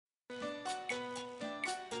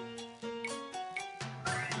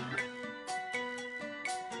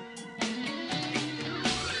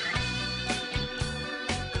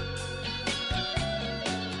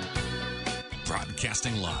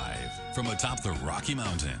Broadcasting live from atop the Rocky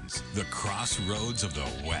Mountains, the crossroads of the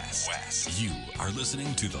West. You are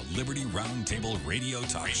listening to the Liberty Roundtable Radio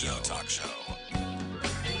Talk Show.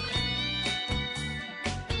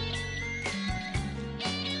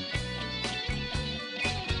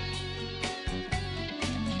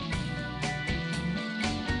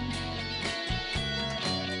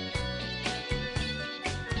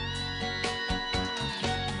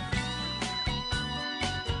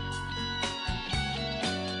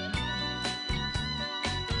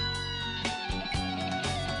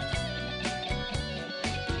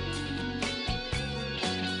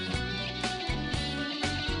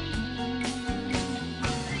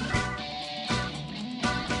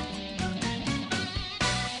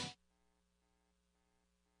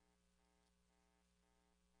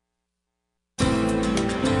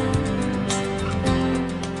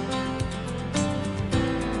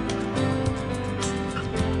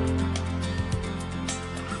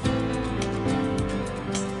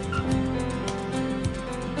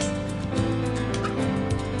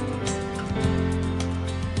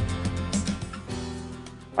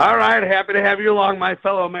 All right, happy to have you along, my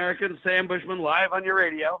fellow Americans. Sam Bushman live on your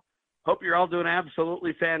radio. Hope you're all doing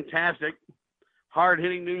absolutely fantastic.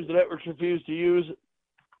 Hard-hitting news the networks refuse to use,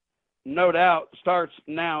 no doubt, starts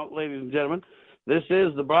now, ladies and gentlemen. This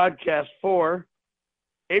is the broadcast for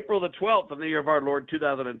April the 12th of the year of our Lord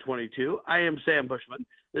 2022. I am Sam Bushman.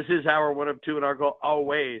 This is hour one of two, and our goal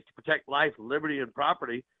always to protect life, liberty, and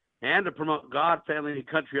property, and to promote God, family, and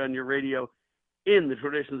country on your radio in the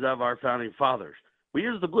traditions of our founding fathers. We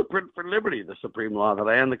use the blueprint for liberty, the supreme law of the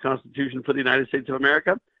land, the Constitution for the United States of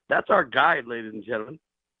America. That's our guide, ladies and gentlemen.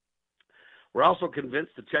 We're also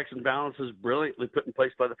convinced the checks and balances brilliantly put in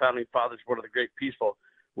place by the founding fathers, one of the great peaceful,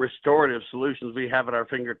 restorative solutions we have at our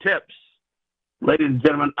fingertips. Ladies and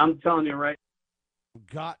gentlemen, I'm telling you right. We've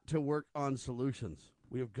got to work on solutions.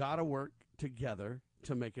 We have got to work together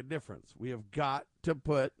to make a difference. We have got to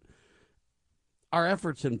put our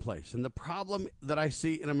efforts in place. And the problem that I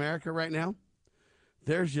see in America right now,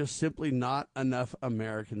 there's just simply not enough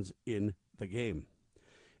Americans in the game.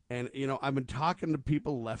 And, you know, I've been talking to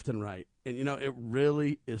people left and right, and, you know, it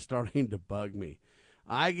really is starting to bug me.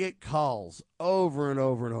 I get calls over and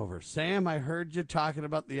over and over. Sam, I heard you talking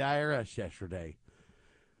about the IRS yesterday.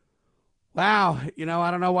 Wow, you know, I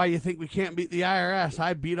don't know why you think we can't beat the IRS.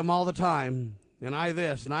 I beat them all the time, and I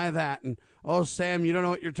this and I that, and oh, Sam, you don't know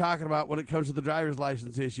what you're talking about when it comes to the driver's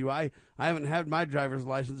license issue. I haven't had my driver's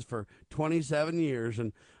license for 27 years.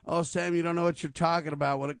 And, oh, Sam, you don't know what you're talking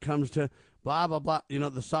about when it comes to blah, blah, blah. You know,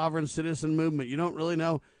 the sovereign citizen movement. You don't really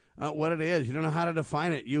know what it is. You don't know how to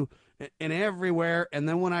define it. And everywhere. And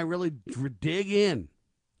then when I really dig in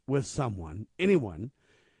with someone, anyone,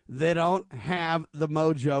 they don't have the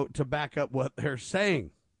mojo to back up what they're saying.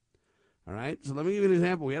 All right, so let me give you an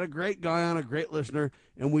example. We had a great guy on, a great listener,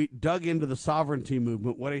 and we dug into the sovereignty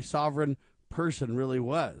movement, what a sovereign person really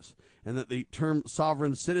was, and that the term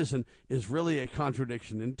sovereign citizen is really a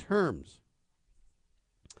contradiction in terms.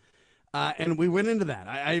 And we went into that.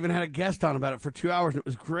 I even had a guest on about it for 2 hours, and it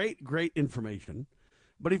was great information.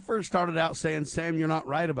 But he first started out saying, Sam, you're not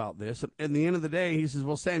right about this. And at the end of the day, he says,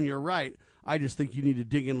 well, Sam, you're right. I just think you need to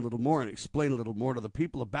dig in a little more and explain a little more to the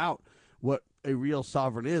people about what a real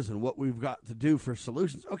sovereign is and what we've got to do for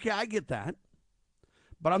solutions. Okay, I get that.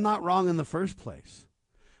 But I'm not wrong in the first place.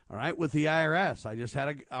 All right, with the IRS, I just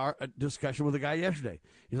had a discussion with a guy yesterday.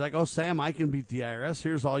 He's like, oh, Sam, I can beat the IRS.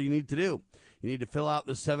 Here's all you need to do. You need to fill out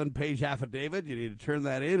the 7-page affidavit. You need to turn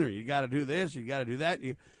that in, or you got to do this, you got to do that.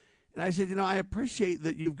 And I said, you know, I appreciate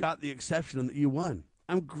that you've got the exception and that you won.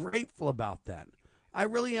 I'm grateful about that. I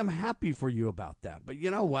really am happy for you about that. But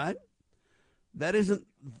you know what? That isn't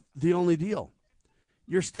the only deal.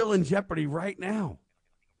 You're still in jeopardy right now.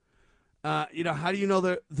 You know, how do you know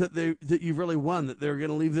that you've really won, that they're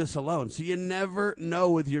going to leave this alone? So you never know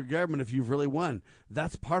with your government if you've really won.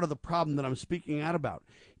 That's part of the problem that I'm speaking out about.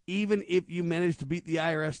 Even if you manage to beat the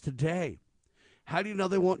IRS today, how do you know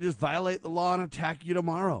they won't just violate the law and attack you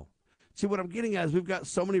tomorrow? See, what I'm getting at is we've got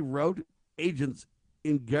so many rogue agents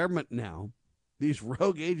in government now. These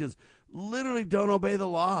rogue agents literally don't obey the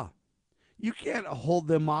law. You can't hold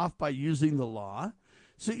them off by using the law.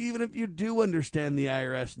 So even if you do understand the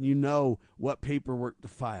IRS and you know what paperwork to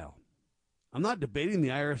file, I'm not debating the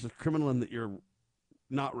IRS is criminal and that you're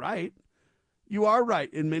not right. You are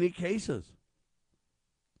right in many cases.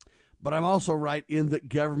 But I'm also right in that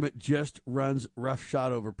government just runs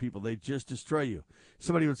roughshod over people. They just destroy you.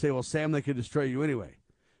 Somebody would say, well, Sam, they could destroy you anyway.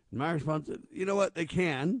 And my response is, you know what? They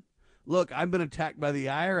can. Look, I've been attacked by the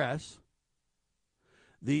IRS,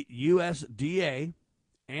 the USDA,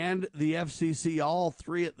 and the FCC, all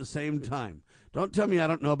three at the same time. Don't tell me I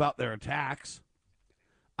don't know about their attacks.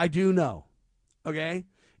 I do know, okay?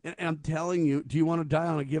 And I'm telling you, do you want to die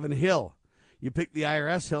on a given hill? You pick the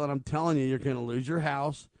IRS hill, and I'm telling you, you're going to lose your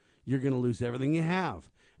house. You're going to lose everything you have.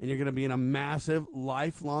 And you're going to be in a massive,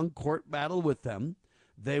 lifelong court battle with them.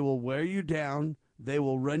 They will wear you down. They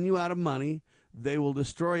will run you out of money. They will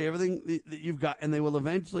destroy everything that you've got, and they will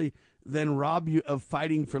eventually then rob you of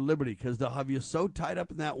fighting for liberty because they'll have you so tied up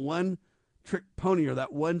in that one trick pony or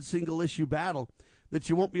that one single issue battle that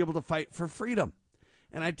you won't be able to fight for freedom.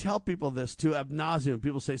 And I tell people this to ad nauseum.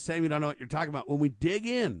 People say, Sam, you don't know what you're talking about. When we dig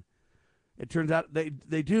in, it turns out they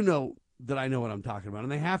do know that I know what I'm talking about,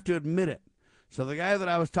 and they have to admit it. So the guy that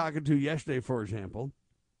I was talking to yesterday, for example,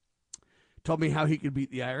 told me how he could beat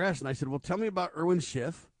the IRS. And I said, well, tell me about Irwin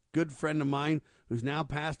Schiff, good friend of mine who's now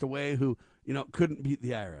passed away, who, couldn't beat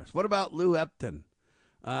the IRS. What about Lou Epton?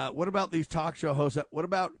 What about these talk show hosts? What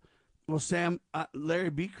about, well, Sam, Larry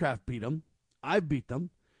Beecraft beat them. I beat them.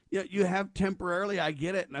 You have temporarily, I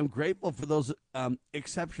get it, and I'm grateful for those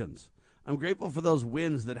exceptions. I'm grateful for those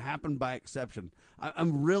wins that happen by exception.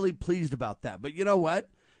 I'm really pleased about that. But you know what?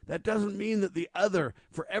 That doesn't mean that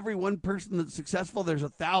for every one person that's successful, there's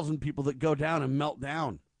 1,000 people that go down and melt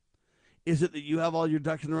down. Is it that you have all your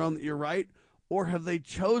ducks in a row and that you're right? Or have they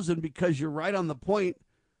chosen, because you're right on the point,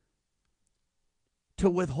 to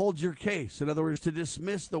withhold your case? In other words, to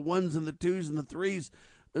dismiss the ones and the twos and the threes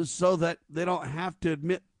so that they don't have to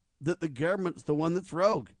admit that the government's the one that's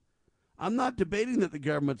rogue. I'm not debating that the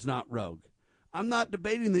government's not rogue. I'm not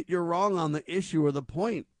debating that you're wrong on the issue or the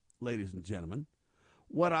point, ladies and gentlemen.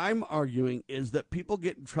 What I'm arguing is that people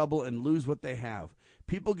get in trouble and lose what they have.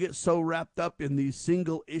 People get so wrapped up in these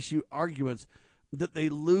single issue arguments that they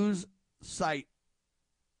lose sight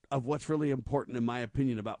of what's really important, in my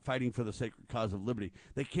opinion, about fighting for the sacred cause of liberty.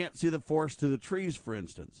 They can't see the forest through the trees, for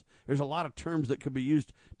instance. There's a lot of terms that could be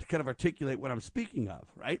used to kind of articulate what I'm speaking of,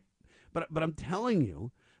 right? But I'm telling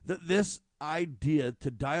you that this idea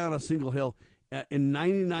to die on a single hill in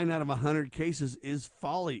 99 out of 100 cases is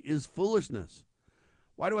folly, is foolishness.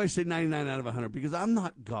 Why do I say 99 out of 100? Because I'm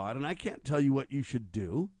not God, and I can't tell you what you should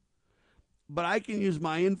do. But I can use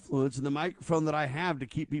my influence and the microphone that I have to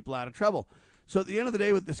keep people out of trouble. So at the end of the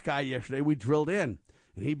day with this guy yesterday, we drilled in,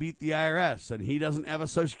 and he beat the IRS, and he doesn't have a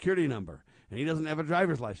Social Security number, and he doesn't have a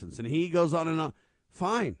driver's license, and he goes on and on.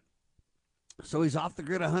 Fine. So he's off the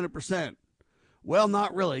grid 100%. Well,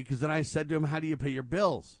 not really, because then I said to him, how do you pay your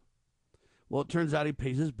bills? Well, it turns out he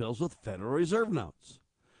pays his bills with Federal Reserve notes.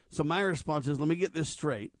 So my response is, let me get this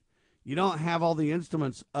straight. You don't have all the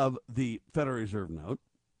instruments of the Federal Reserve note.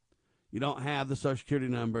 You don't have the Social Security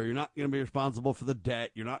number. You're not going to be responsible for the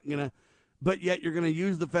debt. You're not going to, but yet you're going to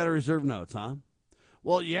use the Federal Reserve notes, huh?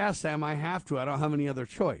 Well, yeah, Sam, I have to. I don't have any other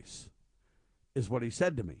choice, is what he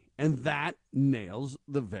said to me. And that nails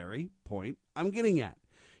the very point I'm getting at.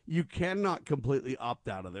 You cannot completely opt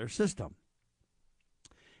out of their system.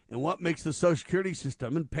 And what makes the Social Security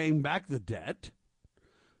system and paying back the debt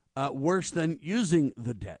worse than using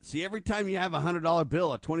the debt? See, every time you have a $100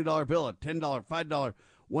 bill, a $20 bill, a $10, $5,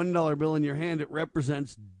 $1 bill in your hand, it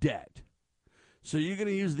represents debt. So you're going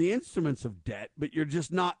to use the instruments of debt, but you're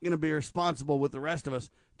just not going to be responsible with the rest of us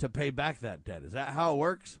to pay back that debt. Is that how it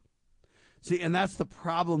works? See, and that's the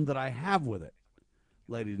problem that I have with it,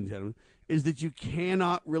 ladies and gentlemen, is that you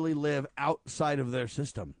cannot really live outside of their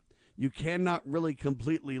system. You cannot really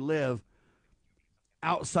completely live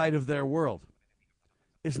outside of their world.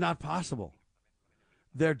 It's not possible.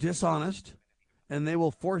 They're dishonest, and they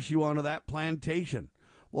will force you onto that plantation.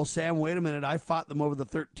 Well, Sam, wait a minute. I fought them over the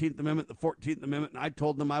 13th Amendment, the 14th Amendment, and I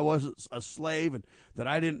told them I wasn't a slave and that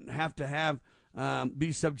I didn't have to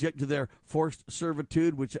be subject to their forced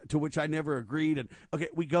servitude, to which I never agreed. And okay,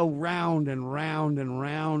 we go round and round and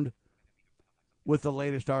round with the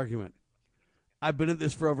latest argument. I've been at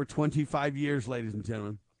this for over 25 years, ladies and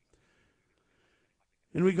gentlemen.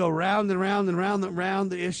 And we go round and round and round and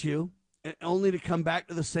round the issue, and only to come back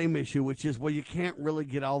to the same issue, which is, well, you can't really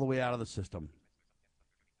get all the way out of the system.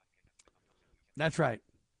 That's right.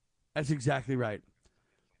 That's exactly right.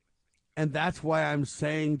 And that's why I'm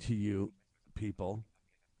saying to you, people,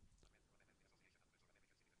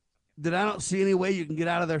 that I don't see any way you can get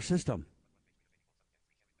out of their system.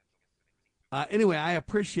 Anyway, I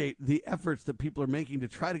appreciate the efforts that people are making to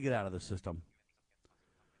try to get out of the system.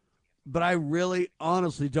 But I really,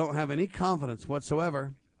 honestly don't have any confidence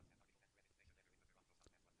whatsoever.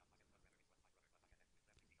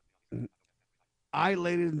 I,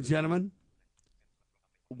 ladies and gentlemen,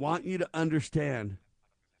 want you to understand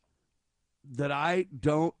that I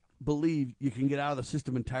don't believe you can get out of the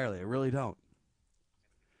system entirely. I really don't.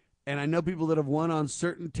 And I know people that have won on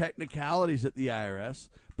certain technicalities at the IRS,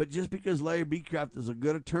 but just because Larry Beecraft is a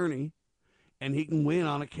good attorney and he can win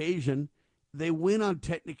on occasion, they win on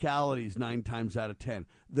technicalities 9 times out of 10.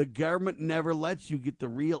 The government never lets you get the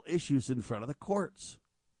real issues in front of the courts.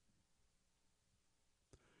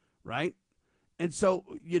 Right? And so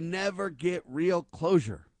you never get real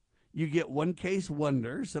closure. You get one case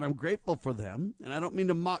wonders, and I'm grateful for them, and I don't mean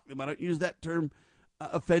to mock them. I don't use that term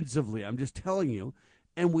offensively. I'm just telling you.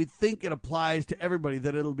 And we think it applies to everybody,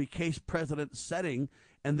 that it'll be case precedent setting,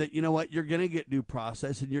 and that, you know what, you're going to get due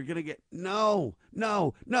process, and you're going to get, no.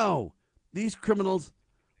 These criminals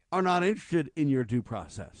are not interested in your due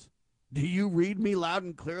process. Do you read me loud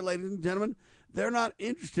and clear, ladies and gentlemen? They're not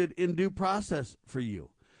interested in due process for you.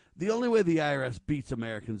 The only way the IRS beats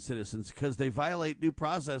American citizens is because they violate due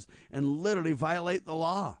process and literally violate the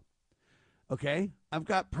law. Okay? I've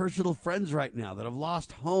got personal friends right now that have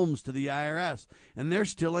lost homes to the IRS, and they're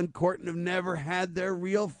still in court and have never had their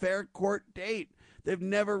real fair court date. They've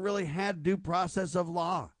never really had due process of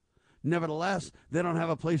law. Nevertheless, they don't have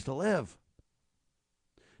a place to live.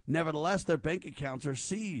 Nevertheless, their bank accounts are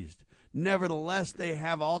seized. Nevertheless, they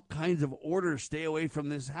have all kinds of orders. Stay away from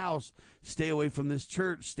this house. Stay away from this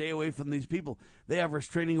church. Stay away from these people. They have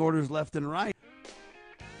restraining orders left and right.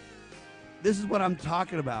 This is what I'm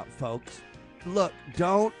talking about, folks. Look,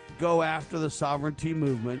 don't go after the sovereignty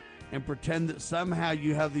movement and pretend that somehow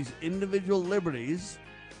you have these individual liberties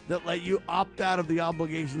that let you opt out of the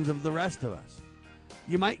obligations of the rest of us.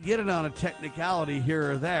 You might get it on a technicality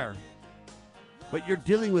here or there, but you're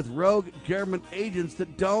dealing with rogue government agents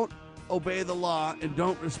that don't obey the law and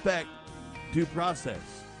don't respect due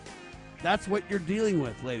process. That's what you're dealing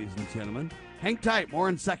with, ladies and gentlemen. Hang tight, more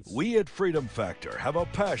in seconds. We at Freedom Factor have a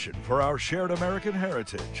passion for our shared American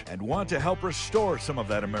heritage and want to help restore some of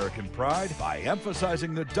that American pride by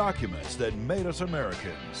emphasizing the documents that made us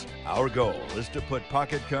Americans. Our goal is to put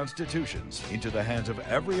pocket constitutions into the hands of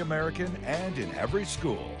every American and in every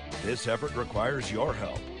school. This effort requires your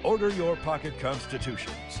help. Order your pocket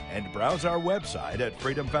constitutions and browse our website at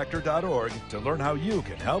freedomfactor.org to learn how you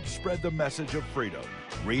can help spread the message of freedom.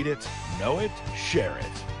 Read it, know it, share it.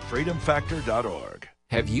 freedomfactor.org.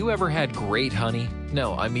 Have you ever had great honey?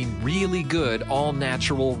 No, I mean really good,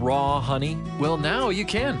 all-natural, raw honey? Well, now you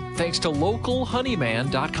can, thanks to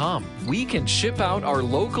localhoneyman.com. We can ship out our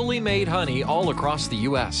locally made honey all across the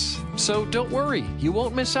U.S. So don't worry, you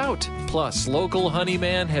won't miss out. Plus, Local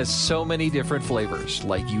Honeyman has so many different flavors,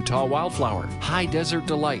 like Utah Wildflower, High Desert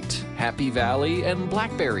Delight, Happy Valley, and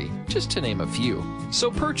Blackberry, just to name a few.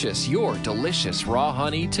 So purchase your delicious raw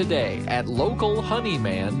honey today at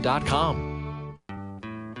localhoneyman.com.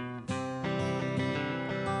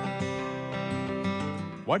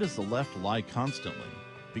 Why does the left lie constantly?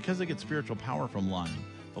 Because they get spiritual power from lying.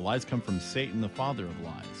 The lies come from Satan, the father of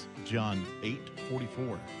lies. John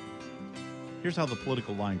 8:44. Here's how the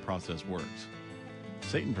political lying process works.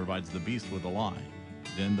 Satan provides the beast with a lie.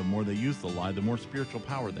 Then the more they use the lie, the more spiritual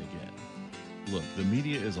power they get. Look, the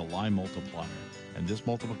media is a lie multiplier, and this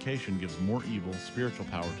multiplication gives more evil spiritual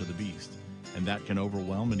power to the beast, and that can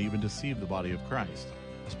overwhelm and even deceive the body of Christ,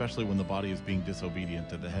 especially when the body is being disobedient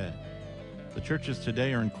to the head. The churches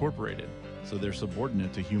today are incorporated, so they're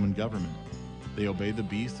subordinate to human government. They obey the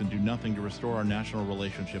beast and do nothing to restore our national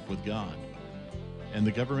relationship with God. And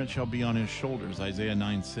the government shall be on his shoulders, Isaiah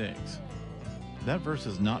 9:6. That verse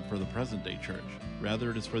is not for the present-day church.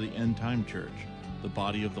 Rather, it is for the end-time church, the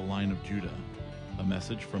body of the line of Judah. A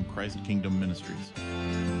message from Christ Kingdom Ministries.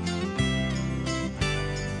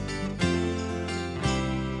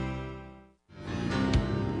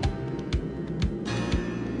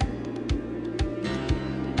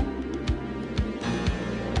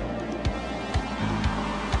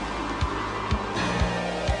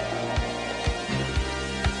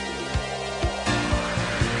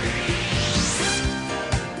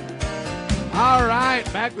 All right,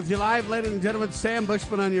 back with you live, ladies and gentlemen. Sam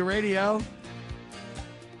Bushman on your radio.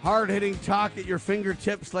 Hard-hitting talk at your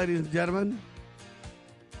fingertips, ladies and gentlemen.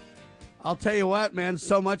 I'll tell you what, man,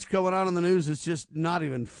 so much going on in the news, it's just not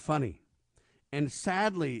even funny. And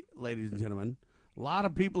sadly, ladies and gentlemen, a lot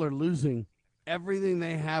of people are losing everything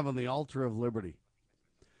they have on the altar of liberty.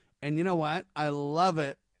 And you know what? I love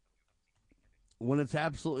it when it's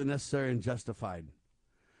absolutely necessary and justified.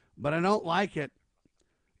 But I don't like it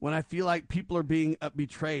when I feel like people are being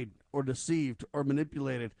betrayed or deceived or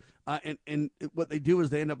manipulated. And what they do is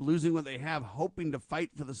they end up losing what they have, hoping to fight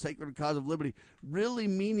for the sacred cause of liberty, really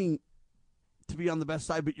meaning to be on the best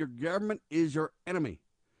side. But your government is your enemy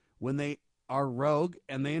when they are rogue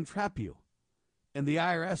and they entrap you. And the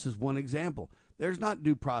IRS is one example. There's not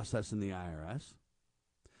due process in the IRS.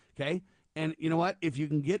 Okay? And you know what? If you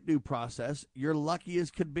can get due process, you're lucky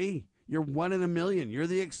as could be. You're 1 in a million. You're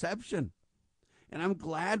the exception. And I'm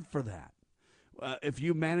glad for that. If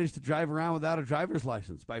you manage to drive around without a driver's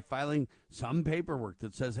license by filing some paperwork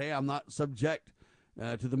that says, hey, I'm not subject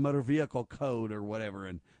to the motor vehicle code or whatever,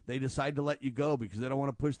 and they decide to let you go because they don't want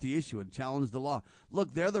to push the issue and challenge the law.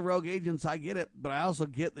 Look, they're the rogue agents. I get it. But I also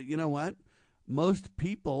get that, you know what? Most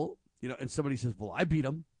people, and somebody says, well, I beat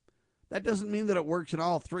them. That doesn't mean that it works in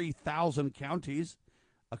all 3,000 counties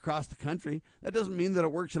across the country. That doesn't mean that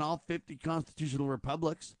it works in all 50 constitutional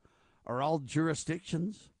republics or all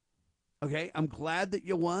jurisdictions. Okay, I'm glad that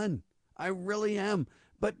you won. I really am.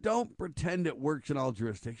 But don't pretend it works in all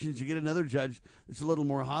jurisdictions. You get another judge that's a little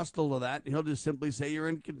more hostile to that, and he'll just simply say you're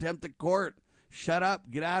in contempt of court. Shut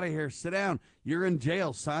up. Get out of here. Sit down. You're in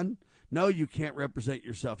jail, son. No, you can't represent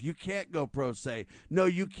yourself. You can't go pro se. No,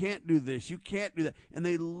 you can't do this. You can't do that. And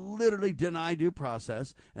they literally deny due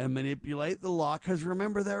process and manipulate the law because,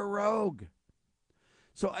 remember, they're rogue.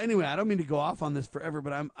 So anyway, I don't mean to go off on this forever,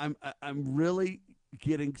 but I'm really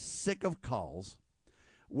getting sick of calls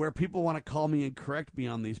where people want to call me and correct me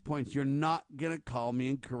on these points. You're not going to call me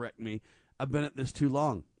and correct me. I've been at this too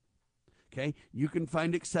long. Okay? You can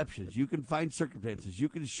find exceptions. You can find circumstances. You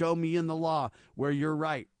can show me in the law where you're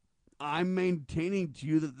right. I'm maintaining to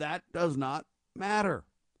you that that does not matter.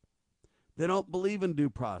 They don't believe in due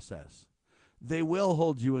process. They will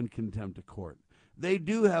hold you in contempt of court. They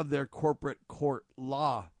do have their corporate court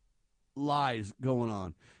law lies going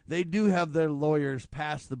on. They do have their lawyers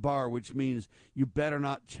pass the bar, which means you better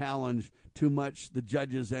not challenge too much the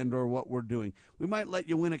judges and or what we're doing. We might let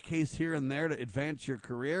you win a case here and there to advance your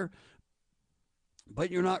career,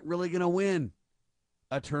 but you're not really going to win,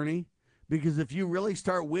 attorney, because if you really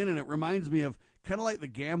start winning, it reminds me of kind of like the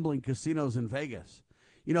gambling casinos in Vegas.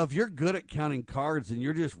 If you're good at counting cards and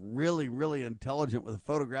you're just really, really intelligent with a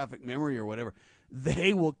photographic memory or whatever,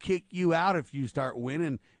 they will kick you out if you start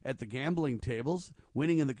winning at the gambling tables,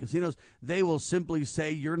 winning in the casinos. They will simply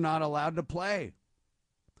say you're not allowed to play.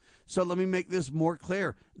 So let me make this more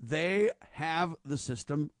clear. They have the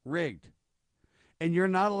system rigged, and you're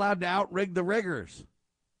not allowed to outrig the riggers.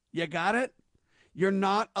 You got it? You're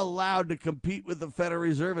not allowed to compete with the Federal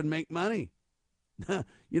Reserve and make money.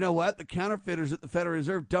 You know what? The counterfeiters at the Federal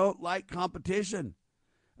Reserve don't like competition.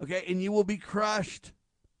 Okay, and you will be crushed.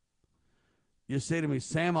 You say to me,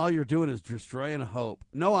 Sam, all you're doing is destroying hope.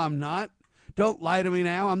 No, I'm not. Don't lie to me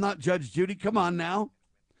now. I'm not Judge Judy. Come on now.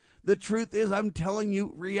 The truth is, I'm telling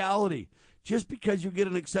you reality. Just because you get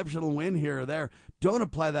an exceptional win here or there, don't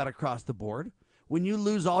apply that across the board. When you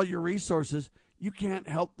lose all your resources, you can't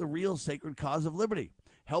help the real sacred cause of liberty.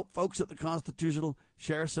 Help folks at the Constitutional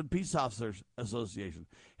Sheriffs and Peace Officers Association.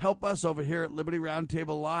 Help us over here at Liberty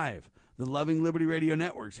Roundtable Live, the Loving Liberty Radio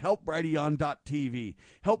Networks. Help Brighteon.tv.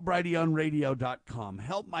 Help BrighteonRadio.com.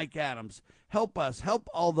 Help Mike Adams. Help us. Help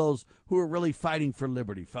all those who are really fighting for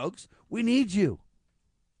liberty, folks. We need you.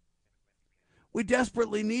 We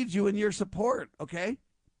desperately need you and your support, okay?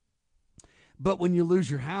 But when you lose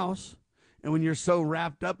your house, and when you're so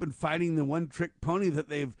wrapped up in fighting the one-trick pony that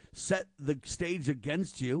they've set the stage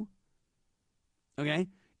against you, okay,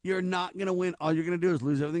 you're not going to win. All you're going to do is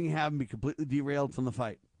lose everything you have and be completely derailed from the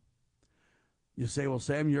fight. You say, well,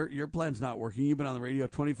 Sam, your plan's not working. You've been on the radio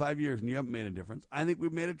 25 years and you haven't made a difference. I think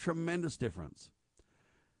we've made a tremendous difference.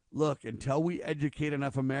 Look, until we educate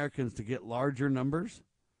enough Americans to get larger numbers,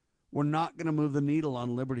 we're not going to move the needle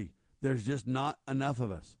on liberty. There's just not enough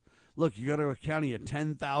of us. Look, you go to a county of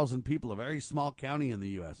 10,000 people, a very small county in the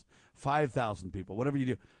U.S., 5,000 people, whatever you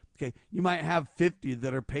do. Okay, you might have 50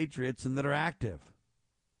 that are patriots and that are active.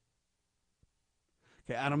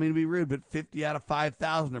 Okay, I don't mean to be rude, but 50 out of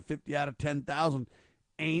 5,000 or 50 out of 10,000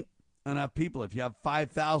 ain't enough people. If you have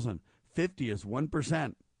 5,000, 50 is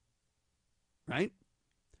 1%, right?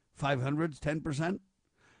 500's 10%.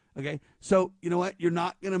 Okay, so you know what? You're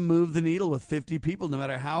not going to move the needle with 50 people, no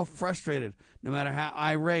matter how frustrated, no matter how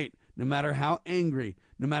irate, no matter how angry,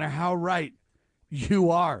 no matter how right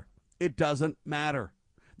you are. It doesn't matter.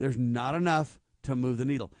 There's not enough to move the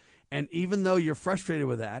needle. And even though you're frustrated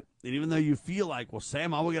with that, and even though you feel like, well,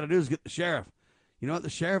 Sam, all we got to do is get the sheriff. You know what? The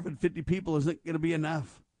sheriff and 50 people isn't going to be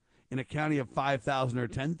enough in a county of 5,000 or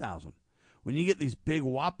 10,000. When you get these big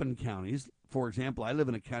whopping counties, for example, I live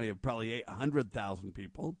in a county of probably 800,000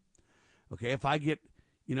 people. Okay, if I get,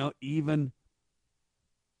 even,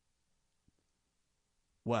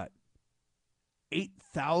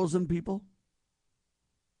 8,000 people?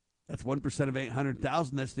 That's 1% of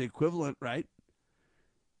 800,000. That's the equivalent, right?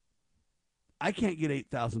 I can't get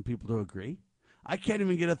 8,000 people to agree. I can't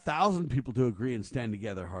even get 1,000 people to agree and stand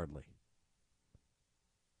together hardly.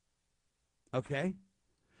 Okay?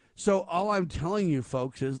 So all I'm telling you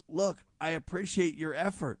folks is, look, I appreciate your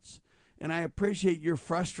efforts, and I appreciate your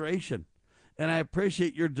frustration, and I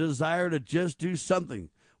appreciate your desire to just do something.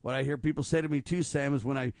 What I hear people say to me too, Sam, is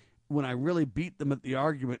when I really beat them at the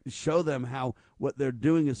argument and show them how what they're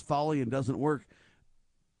doing is folly and doesn't work,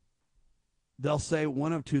 they'll say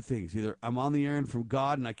one of two things. Either I'm on the errand from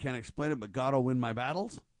God and I can't explain it, but God will win my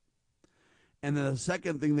battles. And then the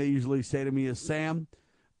second thing they usually say to me is, Sam,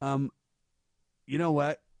 you know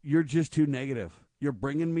what? You're just too negative. You're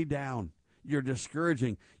bringing me down. You're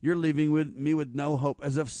discouraging. You're leaving me with no hope,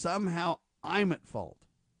 as if somehow I'm at fault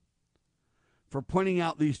for pointing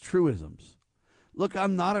out these truisms. Look,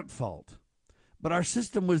 I'm not at fault, but our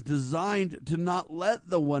system was designed to not let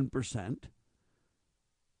the 1%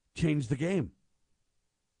 change the game.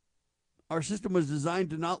 Our system was designed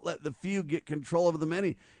to not let the few get control over the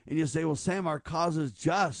many. And you say, well, Sam, our cause is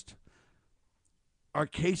just. Our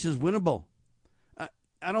case is winnable.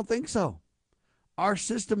 I don't think so. Our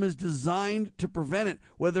system is designed to prevent it,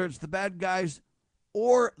 whether it's the bad guys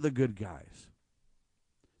or the good guys.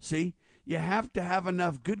 See, you have to have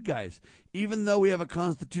enough good guys. Even though we have a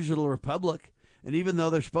constitutional republic, and even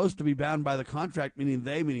though they're supposed to be bound by the contract,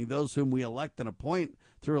 meaning those whom we elect and appoint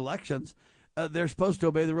through elections, they're supposed to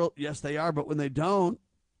obey the rule. Yes, they are, but when they don't,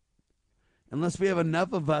 unless we have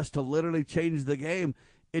enough of us to literally change the game,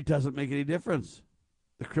 it doesn't make any difference.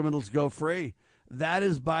 The criminals go free. That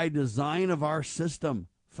is by design of our system,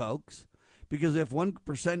 folks, because if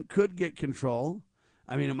 1% could get control,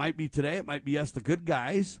 I mean, it might be today, it might be us, the good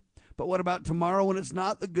guys, but what about tomorrow when it's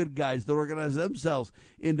not the good guys that organize themselves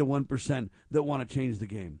into 1% that want to change the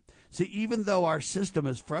game? See, even though our system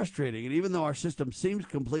is frustrating, and even though our system seems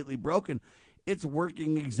completely broken, it's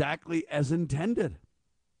working exactly as intended.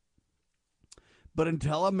 But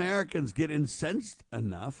until Americans get incensed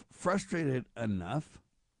enough, frustrated enough,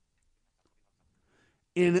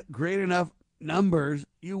 in great enough numbers,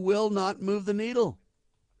 you will not move the needle.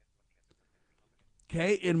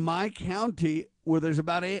 Okay, in my county, where there's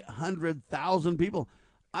about 800,000 people,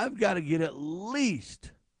 I've got to get at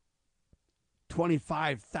least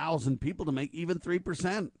 25,000 people to make even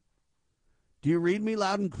 3%. Do you read me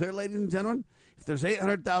loud and clear, ladies and gentlemen? If there's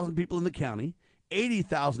 800,000 people in the county,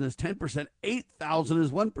 80,000 is 10%, 8,000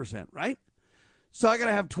 is 1%, right? So I got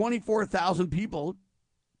to have 24,000 people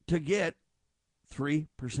to get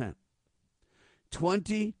 3%.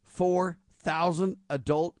 24,000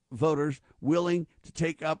 adult voters willing to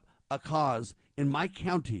take up a cause in my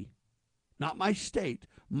county, not my state,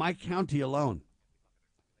 my county alone.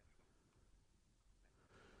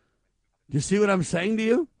 Do you see what I'm saying to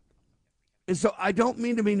you? And so I don't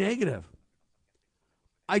mean to be negative.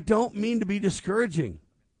 I don't mean to be discouraging.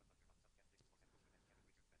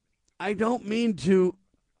 I don't mean to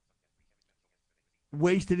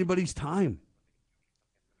waste anybody's time.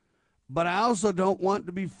 But I also don't want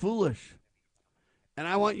to be foolish. And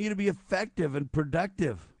I want you to be effective and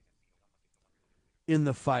productive in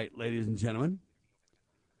the fight, ladies and gentlemen.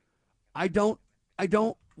 I don't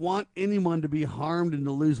want anyone to be harmed and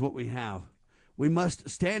to lose what we have. We must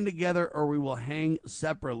stand together or we will hang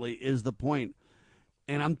separately is the point.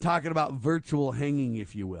 And I'm talking about virtual hanging,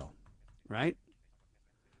 if you will, right?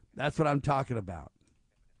 That's what I'm talking about.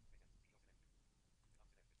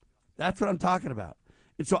 That's what I'm talking about.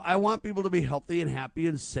 And so I want people to be healthy and happy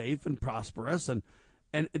and safe and prosperous. And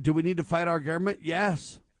do we need to fight our government?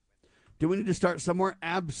 Yes. Do we need to start somewhere?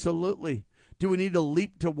 Absolutely. Do we need to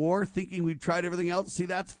leap to war thinking we've tried everything else? See,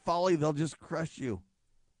 that's folly. They'll just crush you.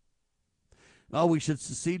 Oh, we should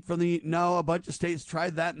secede from the... No, a bunch of states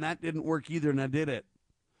tried that, and that didn't work either, and I did it.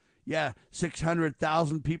 Yeah,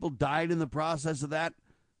 600,000 people died in the process of that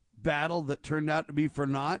battle that turned out to be for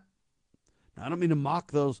naught. Now, I don't mean to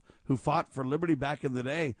mock those who fought for liberty back in the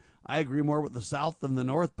day. I agree more with the South than the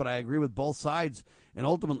North, but I agree with both sides, and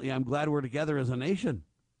ultimately, I'm glad we're together as a nation.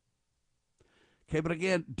 Okay, but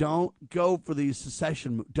again, don't go for these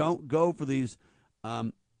secession. Don't go for these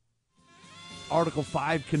Article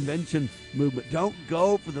 5 convention movement. Don't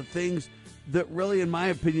go for the things that really, in my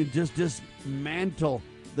opinion, just dismantle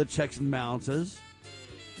the checks and balances.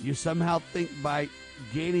 You somehow think by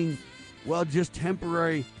gaining, well, just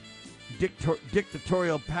temporary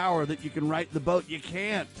dictatorial power that you can right the boat. You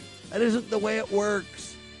can't. That isn't the way it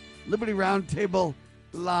works. Liberty Roundtable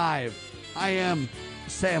Live. I am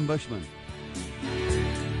Sam Bushman.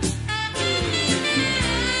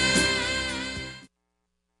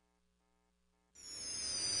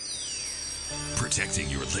 Protecting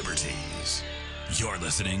your liberties. You're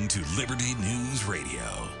listening to Liberty News Radio.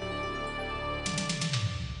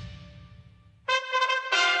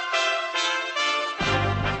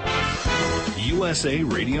 You USA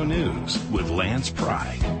Radio News with Lance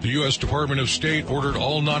Pride. The U.S. Department of State ordered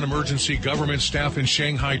all non-emergency government staff in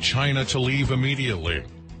Shanghai, China to leave immediately.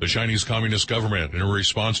 The Chinese Communist government, in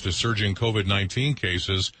response to surging COVID-19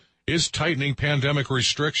 cases, is tightening pandemic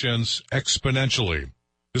restrictions exponentially.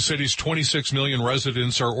 The city's 26 million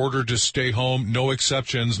residents are ordered to stay home, no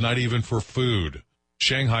exceptions, not even for food.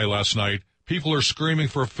 Shanghai last night, people are screaming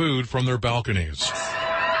for food from their balconies.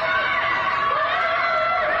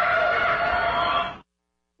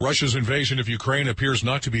 Russia's invasion of Ukraine appears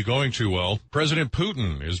not to be going too well. President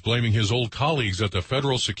Putin is blaming his old colleagues at the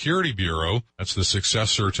Federal Security Bureau, that's the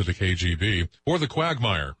successor to the KGB, for the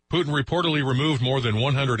quagmire. Putin reportedly removed more than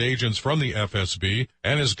 100 agents from the FSB,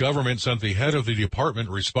 and his government sent the head of the department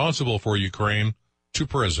responsible for Ukraine to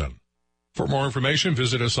prison. For more information,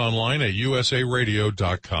 visit us online at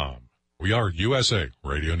usaradio.com. We are USA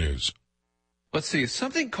Radio News. Let's see, if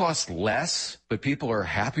something costs less, but people are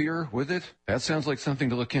happier with it, that sounds like something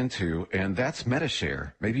to look into, and that's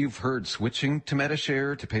Medi-Share. Maybe you've heard switching to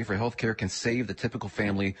Medi-Share to pay for health care can save the typical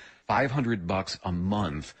family $500 a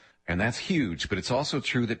month, and that's huge, but it's also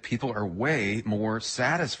true that people are way more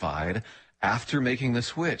satisfied after making the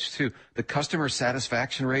switch, too. The customer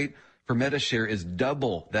satisfaction rate for Medi-Share is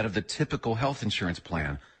double that of the typical health insurance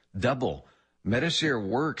plan. Double. Medi-Share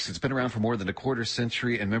works. It's been around for more than a quarter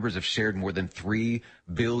century, and members have shared more than $3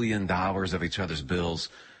 billion of each other's bills.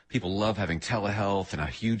 People love having telehealth and a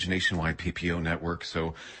huge nationwide PPO network.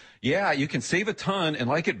 So, yeah, you can save a ton and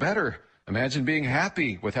like it better. Imagine being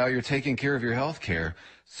happy with how you're taking care of your health care.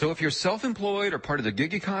 So if you're self-employed or part of the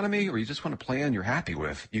gig economy, or you just want a plan you're happy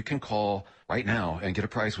with, you can call right now and get a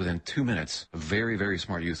price within 2 minutes. A very, very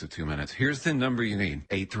smart use of 2 minutes. Here's the number you need.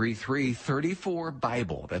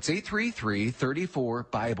 833-34-BIBLE. That's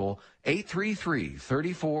 833-34-BIBLE.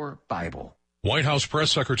 833-34-BIBLE. White House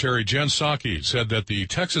Press Secretary Jen Psaki said that the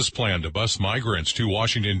Texas plan to bus migrants to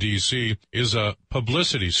Washington, D.C. is a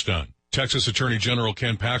publicity stunt. Texas Attorney General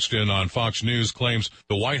Ken Paxton on Fox News claims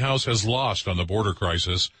the White House has lost on the border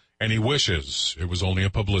crisis, and he wishes it was only a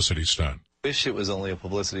publicity stunt. Wish it was only a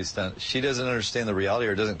publicity stunt. She doesn't understand the reality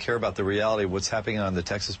or doesn't care about the reality of what's happening on the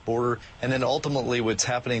Texas border, and then ultimately what's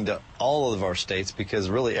happening to all of our states, because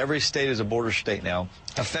really every state is a border state now,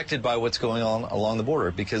 affected by what's going on along the border,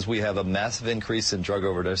 because we have a massive increase in drug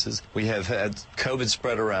overdoses. We have had COVID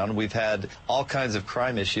spread around. We've had all kinds of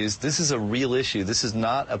crime issues. This is a real issue. This is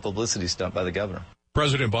not a publicity stunt by the governor.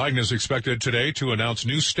 President Biden is expected today to announce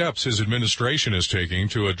new steps his administration is taking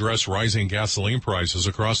to address rising gasoline prices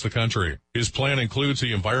across the country. His plan includes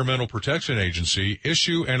the Environmental Protection Agency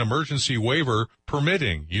issue an emergency waiver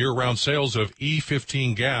permitting year-round sales of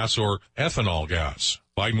E15 gas or ethanol gas.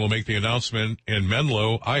 Biden will make the announcement in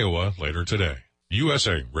Menlo, Iowa later today.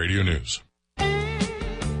 USA Radio News.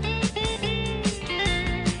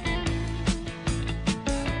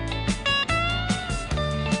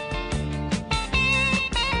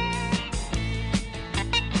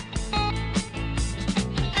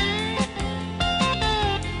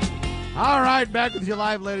 All right, back with you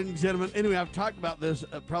live, ladies and gentlemen. Anyway, I've talked about this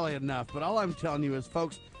probably enough, but all I'm telling you is,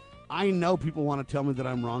 folks, I know people want to tell me that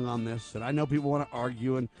I'm wrong on this, and I know people want to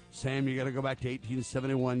argue, and Sam, you got to go back to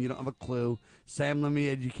 1871. You don't have a clue. Sam, let me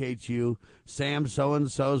educate you. Sam,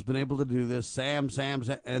 so-and-so's been able to do this. Sam,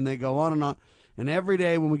 and they go on. And every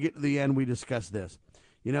day when we get to the end, we discuss this.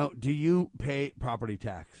 You know, do you pay property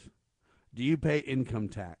tax? Do you pay income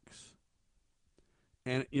tax?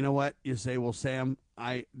 And you know what? You say, well, Sam,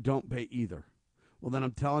 I don't pay either. Well, then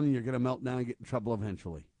I'm telling you, you're going to melt down and get in trouble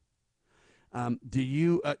eventually. Do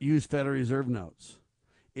you use Federal Reserve notes?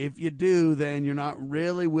 If you do, then you're not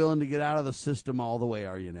really willing to get out of the system all the way,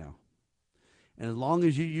 are you now? And as long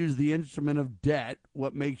as you use the instrument of debt,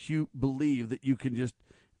 what makes you believe that you can just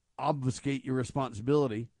obfuscate your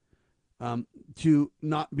responsibility to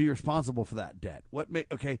not be responsible for that debt?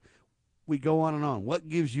 Okay, we go on and on. What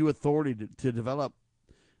gives you authority to develop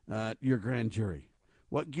your grand jury?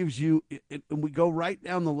 What gives you, and we go right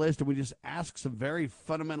down the list and we just ask some very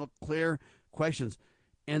fundamental, clear questions,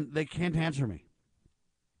 and they can't answer me.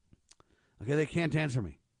 Okay, they can't answer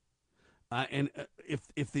me. And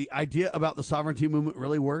if the idea about the sovereignty movement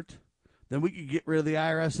really worked, then we could get rid of the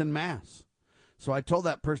IRS en masse. So I told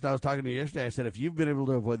that person I was talking to yesterday, I said, if you've been able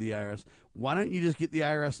to avoid the IRS, why don't you just get the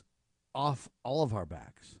IRS off all of our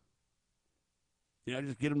backs? You know,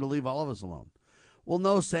 just get them to leave all of us alone. Well,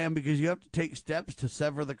 no, Sam, because you have to take steps to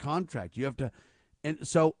sever the contract. You have to, and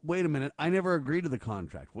so, wait a minute, I never agreed to the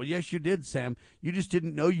contract. Well, yes, you did, Sam. You just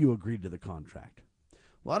didn't know you agreed to the contract.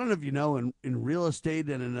 Well, I don't know if you know, in real estate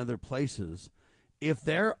and in other places, if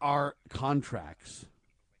there are contracts,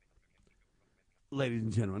 ladies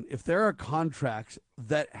and gentlemen, if there are contracts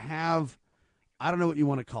that have I don't know what you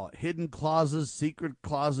want to call it, hidden clauses, secret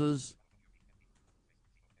clauses,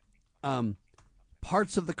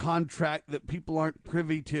 parts of the contract that people aren't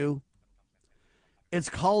privy to. It's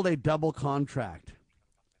called a double contract.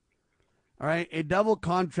 All right, a double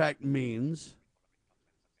contract means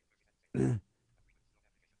that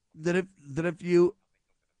if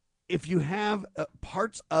you have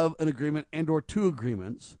parts of an agreement and or two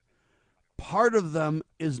agreements, part of them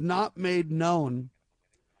is not made known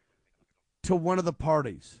to one of the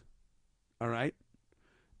parties, all right,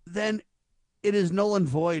 then it is null and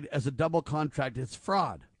void as a double contract. It's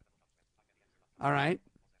fraud, all right?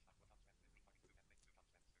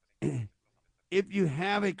 If you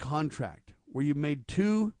have a contract where you made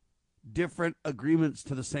two different agreements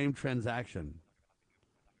to the same transaction,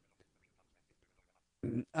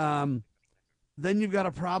 then you've got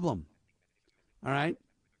a problem, all right?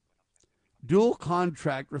 Dual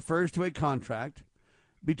contract refers to a contract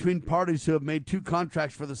between parties who have made two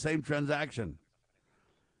contracts for the same transaction.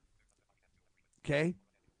 Okay?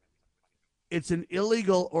 It's an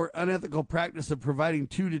illegal or unethical practice of providing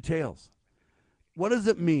two details. What does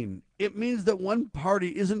it mean? It means that one party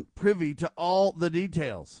isn't privy to all the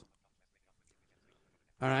details.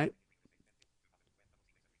 All right?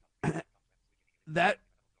 That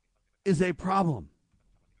is a problem.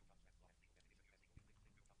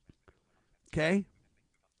 Okay?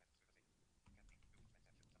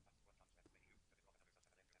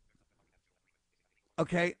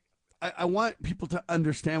 Okay, I want people to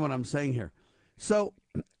understand what I'm saying here. So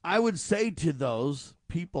I would say to those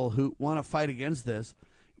people who want to fight against this,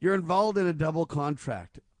 you're involved in a double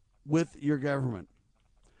contract with your government.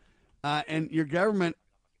 And your government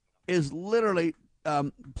is literally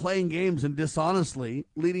playing games and dishonestly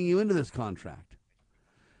leading you into this contract.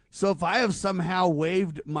 So if I have somehow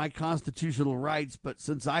waived my constitutional rights, but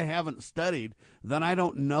since I haven't studied, then I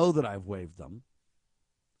don't know that I've waived them,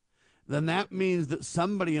 then that means that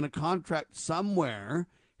somebody in a contract somewhere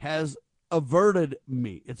has averted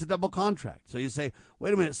me. It's a double contract. So you say,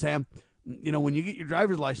 wait a minute, Sam, you know, when you get your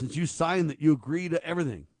driver's license, you sign that you agree to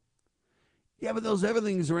everything. Yeah, but those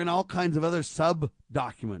everythings are in all kinds of other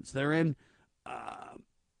sub-documents. They're in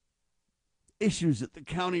issues at the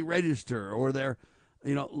county register, or they're,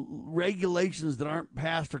 you know, regulations that aren't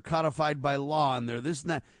passed or codified by law, and they're this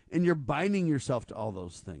and that, and you're binding yourself to all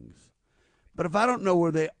those things. But if I don't know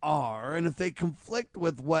where they are, and if they conflict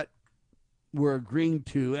with what we're agreeing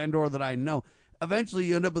to and or that I know, eventually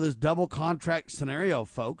you end up with this double contract scenario,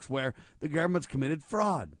 folks, where the government's committed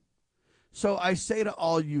fraud. So I say to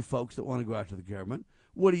all you folks that want to go after the government,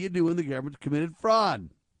 what do you do when the government's committed fraud?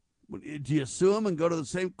 Do you sue them and go to the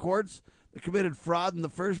same courts that committed fraud in the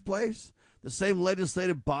first place? The same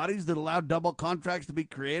legislative bodies that allowed double contracts to be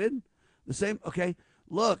created? The same, okay,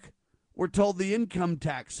 look, we're told the income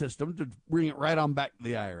tax system, to bring it right on back to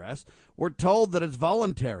the IRS, we're told that it's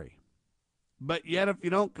voluntary. But yet if you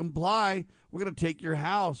don't comply, we're going to take your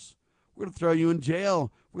house. We're going to throw you in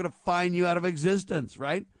jail. We're going to fine you out of existence,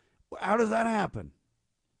 right? How does that happen?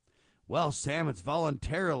 Well, Sam, it's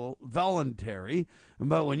voluntary,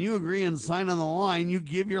 but when you agree and sign on the line, you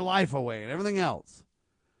give your life away and everything else.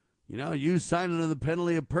 You know, you sign under the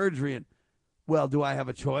penalty of perjury. And, well, do I have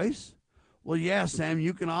a choice? Well, yeah, Sam,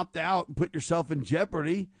 you can opt out and put yourself in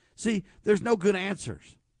jeopardy. See, there's no good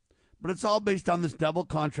answers, but it's all based on this double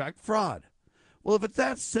contract fraud. Well, if it's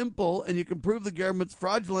that simple and you can prove the government's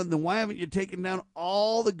fraudulent, then why haven't you taken down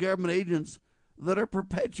all the government agents that are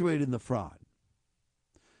perpetuating the fraud?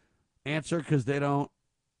 Answer, because they don't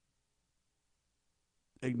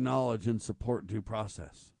acknowledge and support due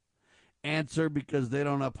process. Answer, because they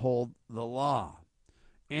don't uphold the law.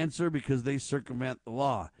 Answer, because they circumvent the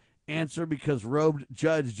law. Answer, because robed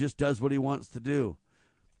judge just does what he wants to do.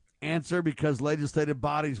 Answer, because legislative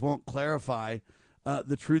bodies won't clarify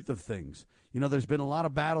the truth of things. You know, there's been a lot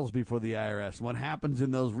of battles before the IRS. And what happens in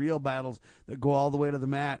those real battles that go all the way to the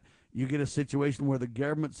mat, you get a situation where the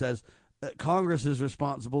government says that Congress is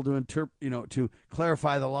responsible to to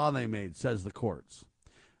clarify the law they made, says the courts.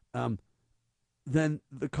 Then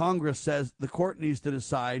the Congress says the court needs to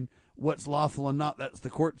decide what's lawful and not. That's the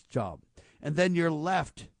court's job. And then you're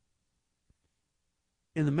left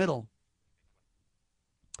in the middle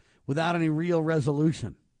without any real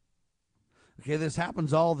resolution. Okay, this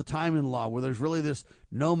happens all the time in law, where there's really this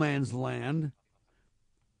no man's land,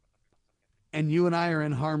 and you and I are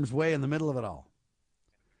in harm's way in the middle of it all.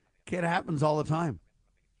 Okay, it happens all the time.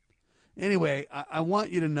 Anyway, I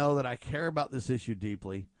want you to know that I care about this issue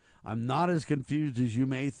deeply. I'm not as confused as you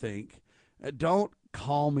may think. Don't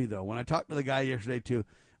call me, though. When I talked to the guy yesterday, too,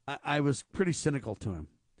 I was pretty cynical to him.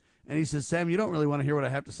 And he says, Sam, you don't really want to hear what I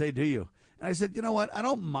have to say, do you? And I said, you know what? I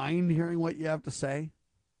don't mind hearing what you have to say.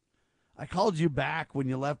 I called you back when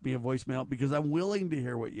you left me a voicemail because I'm willing to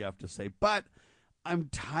hear what you have to say. But I'm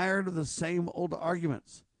tired of the same old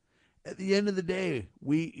arguments. At the end of the day,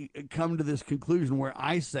 we come to this conclusion where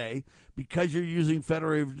I say, because you're using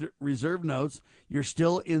Federal Reserve notes, you're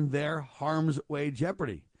still in their harm's way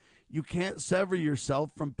jeopardy. You can't sever yourself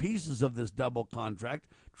from pieces of this double contract,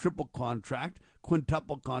 triple contract,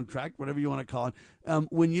 quintuple contract, whatever you want to call it,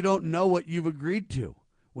 when you don't know what you've agreed to.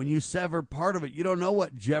 When you sever part of it, you don't know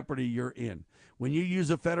what jeopardy you're in. When you use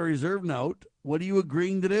a Federal Reserve note, what are you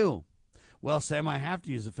agreeing to do? Well, Sam, I have to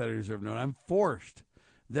use a Federal Reserve note. I'm forced.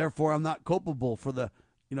 Therefore, I'm not culpable for the,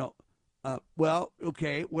 well,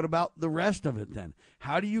 okay, what about the rest of it then?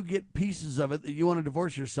 How do you get pieces of it that you want to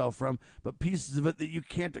divorce yourself from, but pieces of it that you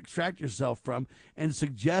can't extract yourself from, and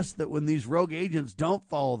suggest that when these rogue agents don't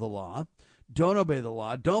follow the law, don't obey the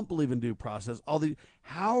law, don't believe in due process,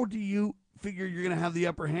 how do you figure you're going to have the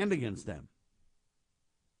upper hand against them?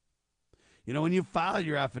 You know, when you file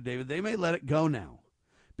your affidavit, they may let it go now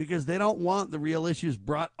because they don't want the real issues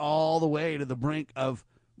brought all the way to the brink of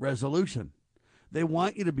resolution. They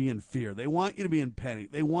want you to be in fear. They want you to be in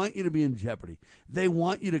panic. They want you to be in jeopardy. They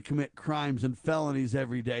want you to commit crimes and felonies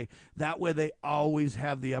every day. That way they always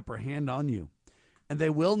have the upper hand on you. And they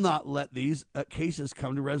will not let these cases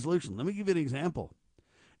come to resolution. Let me give you an example.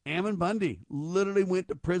 Ammon Bundy literally went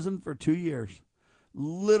to prison for 2 years.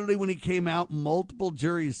 Literally, when he came out, multiple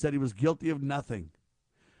juries said he was guilty of nothing.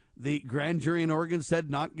 The grand jury in Oregon said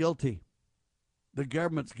not guilty. The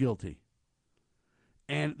government's guilty.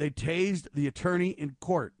 And they tased the attorney in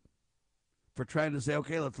court for trying to say,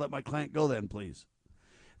 okay, let's let my client go then, please.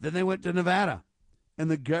 Then they went to Nevada, and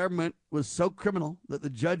the government was so criminal that the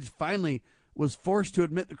judge finally was forced to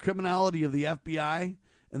admit the criminality of the FBI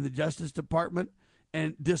and the Justice Department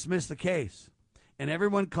and dismiss the case. And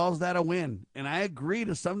everyone calls that a win. And I agree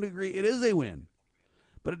to some degree it is a win.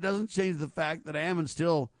 But it doesn't change the fact that Ammon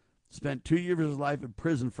still spent 2 years of his life in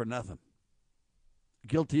prison for nothing.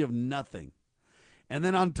 Guilty of nothing. And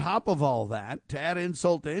then on top of all that, to add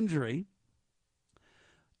insult to injury,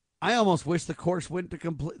 I almost wish the courts went to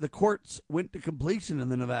completion in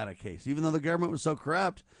the Nevada case. Even though the government was so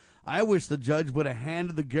corrupt, I wish the judge would have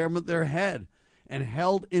handed the government their head and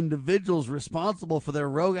held individuals responsible for their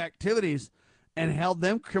rogue activities and held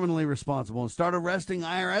them criminally responsible and start arresting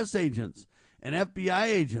IRS agents and FBI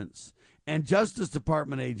agents and Justice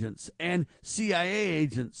Department agents and CIA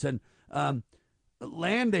agents and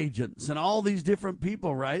land agents and all these different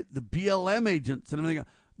people, right? The BLM agents and everything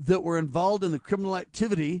that were involved in the criminal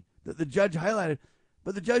activity that the judge highlighted.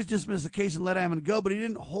 But the judge dismissed the case and let Ammon go, but he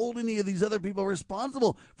didn't hold any of these other people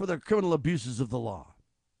responsible for their criminal abuses of the law.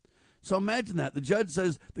 So imagine that. The judge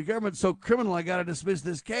says, the government's so criminal, I got to dismiss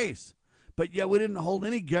this case. But yet we didn't hold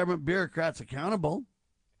any government bureaucrats accountable.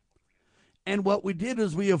 And what we did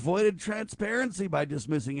is we avoided transparency by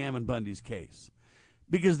dismissing Ammon Bundy's case.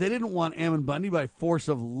 Because they didn't want Ammon Bundy, by force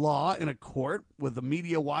of law in a court with the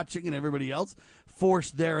media watching and everybody else,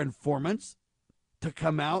 force their informants to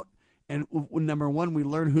come out. And number one, we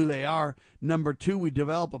learn who they are. Number two, we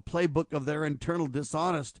develop a playbook of their internal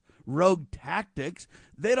dishonest rogue tactics.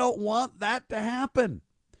 They don't want that to happen.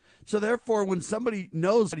 So therefore, when somebody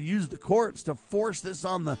knows how to use the courts to force this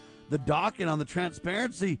on the docket, on the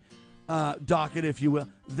transparency docket, if you will,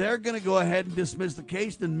 they're going to go ahead and dismiss the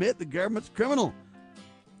case and admit the government's criminal.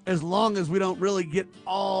 As long as we don't really get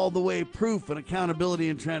all the way proof and accountability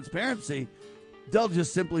and transparency, they'll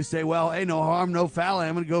just simply say, well, hey, no harm, no foul,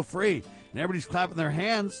 I'm going to go free. And everybody's clapping their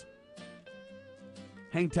hands.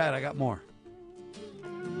 Hang tight, I got more.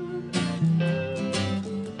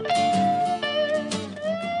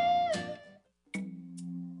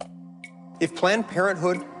 If Planned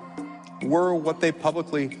Parenthood were what they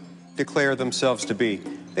publicly declare themselves to be,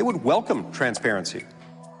 they would welcome transparency.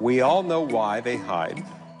 We all know why they hide,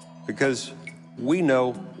 because we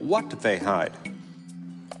know what they hide.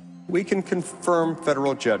 We can confirm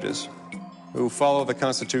federal judges who follow the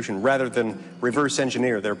Constitution rather than reverse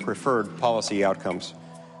engineer their preferred policy outcomes.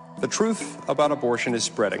 The truth about abortion is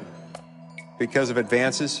spreading because of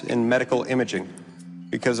advances in medical imaging,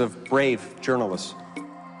 because of brave journalists,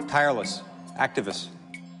 tireless activists,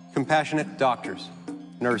 compassionate doctors,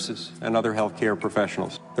 nurses, and other healthcare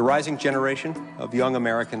professionals. The rising generation of young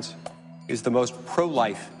Americans is the most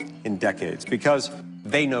pro-life in decades because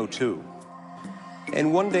they know too.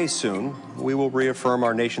 And one day soon, we will reaffirm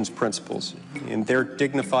our nation's principles in their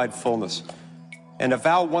dignified fullness and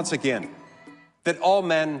avow once again that all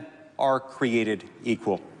men are created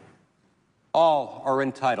equal. All are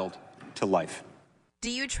entitled to life. Do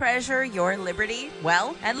you treasure your liberty?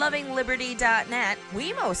 Well, at lovingliberty.net,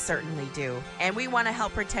 we most certainly do. And we want to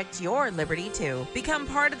help protect your liberty too. Become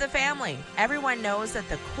part of the family. Everyone knows that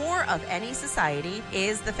the core of any society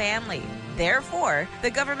is the family. Therefore, the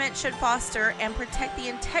government should foster and protect the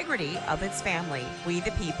integrity of its family, we the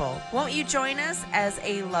people. Won't you join us as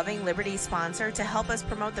a Loving Liberty sponsor to help us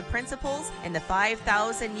promote the principles in the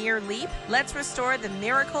 5,000-year leap? Let's restore the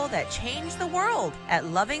miracle that changed the world at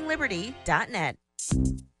lovingliberty.net.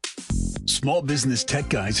 Small Business Tech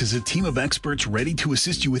Guys is a team of experts ready to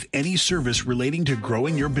assist you with any service relating to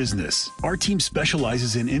growing your business. Our team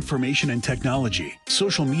specializes in information and technology,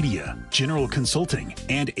 social media, general consulting,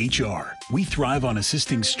 and HR. We thrive on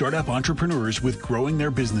assisting startup entrepreneurs with growing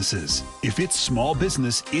their businesses. If it's small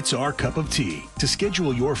business, it's our cup of tea. To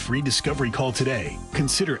schedule your free discovery call today,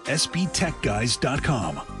 consider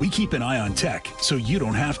sbtechguys.com. We keep an eye on tech so you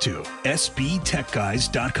don't have to.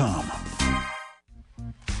 sbtechguys.com.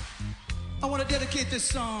 I want to dedicate this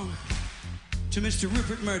song to Mr.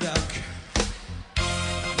 Rupert Murdoch.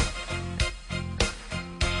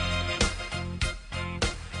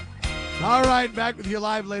 All right, back with you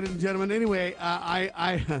live, ladies and gentlemen. Anyway,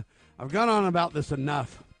 I've gone on about this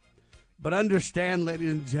enough. But understand,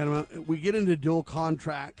 ladies and gentlemen, we get into dual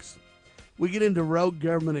contracts. We get into rogue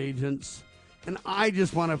government agents. And I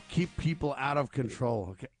just want to keep people out of control,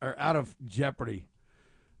 okay, or out of jeopardy.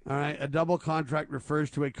 All right, a double contract refers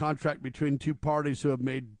to a contract between two parties who have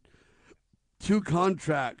made two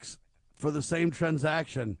contracts for the same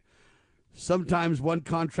transaction. Sometimes one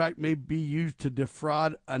contract may be used to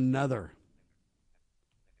defraud another.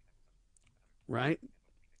 Right?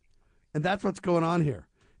 And that's what's going on here.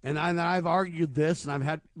 And I've argued this, and I've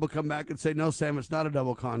had people come back and say, no, Sam, it's not a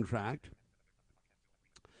double contract.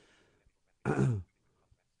 Well,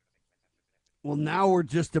 now we're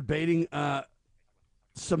just debating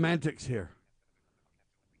semantics here.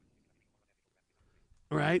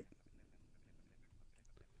 Right?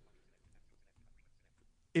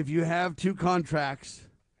 If you have two contracts,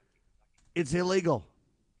 it's illegal.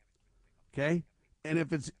 Okay? And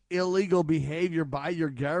if it's illegal behavior by your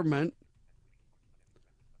government,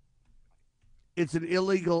 it's an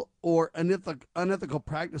illegal or unethical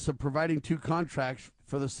practice of providing two contracts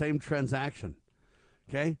for the same transaction.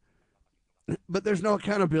 Okay? But there's no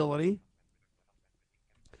accountability.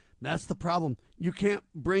 That's the problem. You can't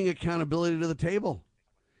bring accountability to the table.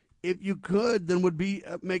 If you could, then would be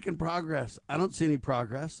making progress. I don't see any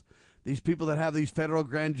progress. These people that have these federal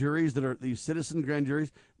grand juries that are these citizen grand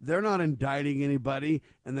juries, they're not indicting anybody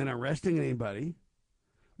and then arresting anybody.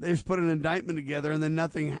 They just put an indictment together and then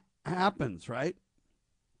nothing happens, right?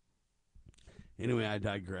 Anyway, I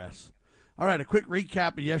digress. All right, a quick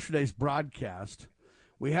recap of yesterday's broadcast.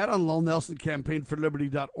 We had on Lowell Nelson Campaign for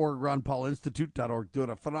Liberty.org, Ron Paul Institute.org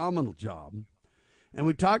doing a phenomenal job. And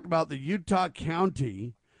we talked about the Utah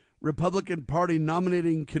County Republican Party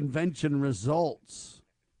nominating convention results.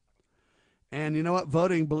 And you know what?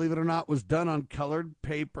 Voting, believe it or not, was done on colored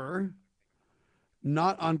paper,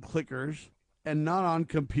 not on clickers, and not on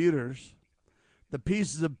computers. The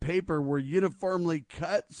pieces of paper were uniformly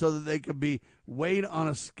cut so that they could be weighed on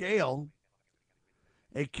a scale,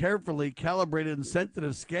 a carefully calibrated and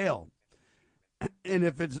sensitive scale. And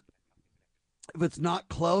if it's not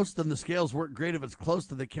close, then the scales work great. If it's close,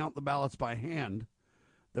 then they count the ballots by hand.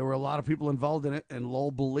 There were a lot of people involved in it, and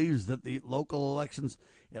Lowell believes that the local elections,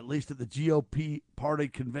 at least at the GOP party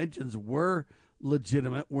conventions, were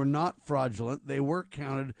legitimate, were not fraudulent. They were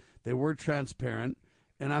counted. They were transparent,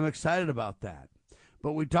 and I'm excited about that.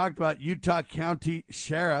 But we talked about Utah County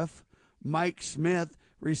Sheriff Mike Smith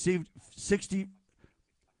received 65%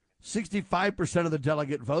 of the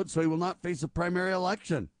delegate vote, so he will not face a primary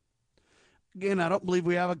election. Again, I don't believe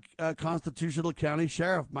we have a constitutional county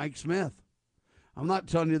sheriff, Mike Smith. I'm not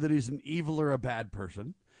telling you that he's an evil or a bad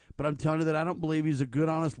person, but I'm telling you that I don't believe he's a good,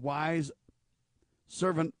 honest, wise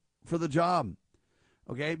servant for the job.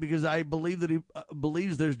 Okay, because I believe that he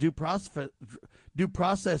believes there's due process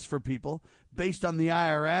for people based on the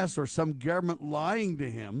IRS or some government lying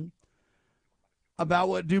to him about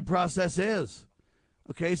what due process is.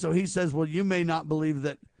 Okay, so he says, well, you may not believe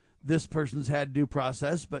that this person's had due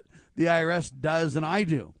process, but the IRS does and I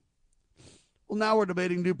do. Well, now we're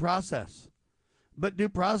debating due process. But due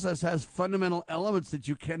process has fundamental elements that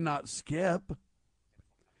you cannot skip.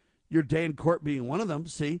 Your day in court being one of them,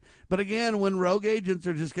 see? But again, when rogue agents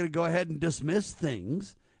are just going to go ahead and dismiss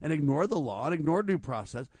things and ignore the law and ignore due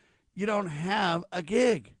process, you don't have a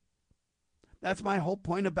gig. That's my whole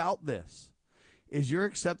point about this, is you're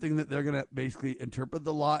accepting that they're going to basically interpret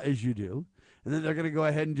the law as you do, and then they're going to go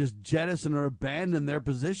ahead and just jettison or abandon their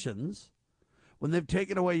positions When they've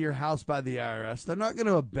taken away your house by the IRS, they're not going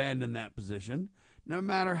to abandon that position, no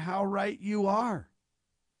matter how right you are.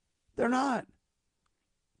 They're not.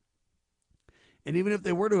 And even if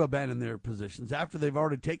they were to abandon their positions after they've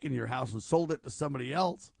already taken your house and sold it to somebody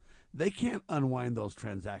else, they can't unwind those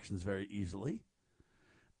transactions very easily.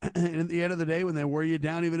 And at the end of the day, when they wear you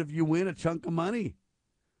down, even if you win a chunk of money,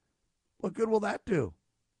 what good will that do?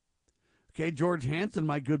 Okay, George Hansen,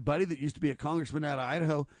 my good buddy that used to be a congressman out of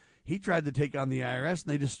Idaho, he tried to take on the IRS,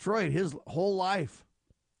 and they destroyed his whole life.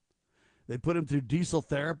 They put him through diesel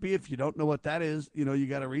therapy. If you don't know what that is, you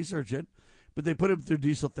got to research it. But they put him through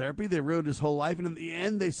diesel therapy. They ruined his whole life. And in the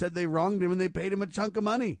end, they said they wronged him, and they paid him a chunk of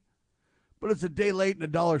money. But it's a day late and a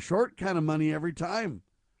dollar short kind of money every time.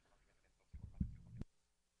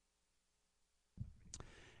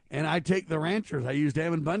 And I take the ranchers. I used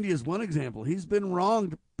Ammon Bundy as one example. He's been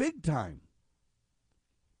wronged big time.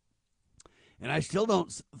 And I still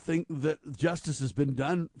don't think that justice has been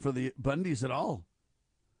done for the Bundys at all.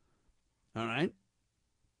 All right?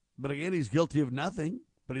 But again, he's guilty of nothing.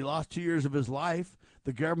 But he lost 2 years of his life.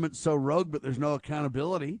 The government's so rogue, but there's no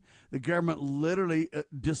accountability. The government literally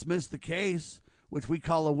dismissed the case, which we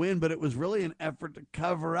call a win, but it was really an effort to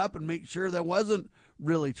cover up and make sure there wasn't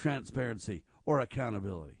really transparency or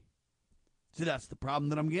accountability. See, that's the problem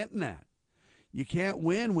that I'm getting at. You can't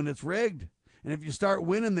win when it's rigged. And if you start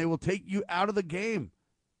winning, they will take you out of the game,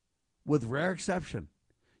 with rare exception.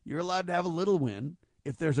 You're allowed to have a little win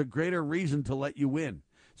if there's a greater reason to let you win.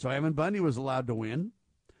 So Ammon Bundy was allowed to win.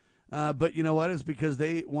 But you know what? It's because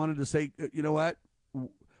they wanted to say, you know what?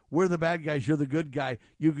 We're the bad guys. You're the good guy.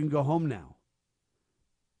 You can go home now.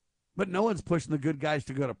 But no one's pushing the good guys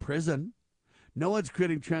to go to prison. No one's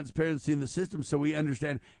creating transparency in the system so we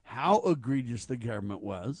understand how egregious the government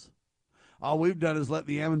was. All we've done is let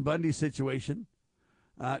the Ammon Bundy situation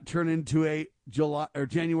turn into a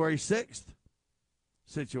January 6th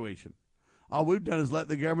situation. All we've done is let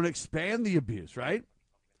the government expand the abuse, right?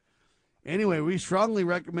 Anyway, we strongly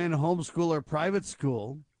recommend homeschool or private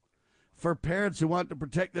school for parents who want to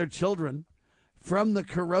protect their children from the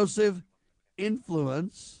corrosive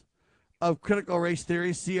influence of critical race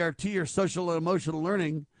theory, CRT, or social and emotional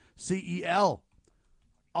learning, CEL.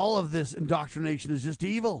 All of this indoctrination is just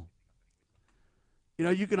evil.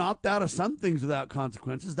 You can opt out of some things without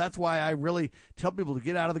consequences. That's why I really tell people to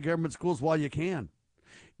get out of the government schools while you can.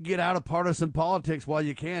 Get out of partisan politics while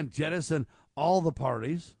you can. Jettison all the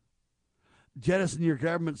parties. Jettison your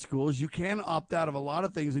government schools. You can opt out of a lot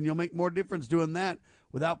of things, and you'll make more difference doing that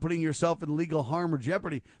without putting yourself in legal harm or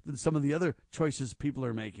jeopardy than some of the other choices people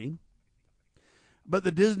are making. But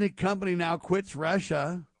the Disney company now quits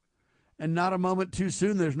Russia, and not a moment too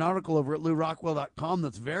soon. There's an article over at LouRockwell.com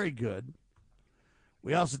that's very good.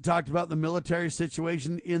 We also talked about the military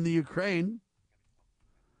situation in the Ukraine.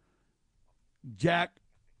 Jack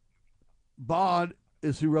Bod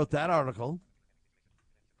is who wrote that article.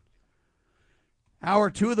 Hour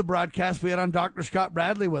 2 of the broadcast, we had on Dr. Scott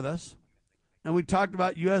Bradley with us, and we talked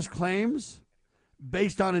about U.S. claims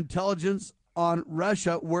based on intelligence on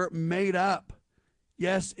Russia were made up.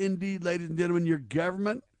 Yes, indeed, ladies and gentlemen, your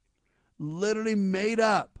government literally made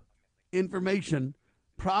up information,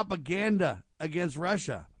 propaganda against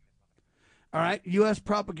Russia. All right, U.S.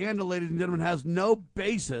 propaganda, ladies and gentlemen, has no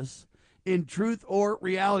basis in truth or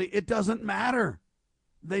reality. It doesn't matter.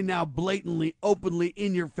 They now blatantly, openly,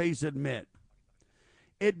 in your face admit.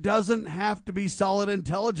 It doesn't have to be solid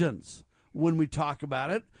intelligence when we talk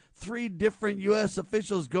about it. 3 different U.S.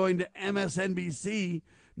 officials going to MSNBC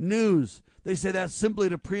News. They say that's simply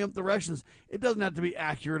to preempt the Russians. It doesn't have to be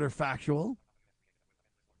accurate or factual.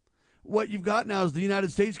 What you've got now is the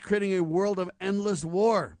United States creating a world of endless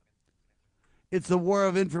war. It's the war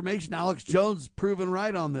of information. Alex Jones proven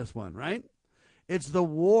right on this one, right? It's the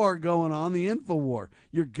war going on, the info war.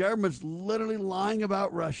 Your government's literally lying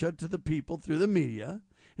about Russia to the people through the media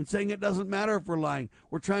and saying it doesn't matter if we're lying.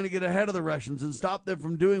 We're trying to get ahead of the Russians and stop them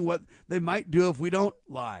from doing what they might do if we don't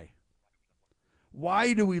lie.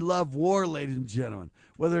 Why do we love war, ladies and gentlemen?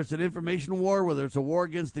 Whether it's an information war, whether it's a war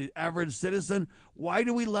against the average citizen, why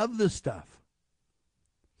do we love this stuff?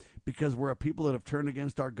 Because we're a people that have turned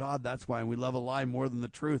against our God. That's why we love a lie more than the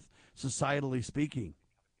truth, societally speaking.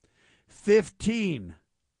 15,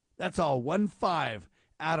 that's all, 15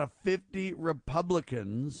 out of 50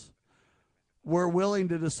 Republicans were willing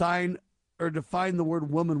to define the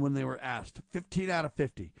word woman when they were asked. 15 out of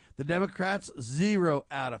 50. The Democrats, 0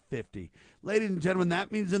 out of 50. Ladies and gentlemen,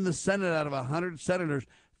 that means in the Senate, out of 100 senators,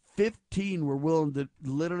 15 were willing to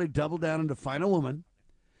literally double down and define a woman,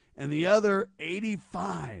 and the other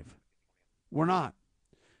 85 were not.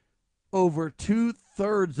 Over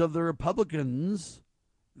 2/3 of the Republicans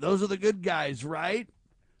Those are the good guys, right?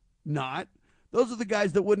 Not. Those are the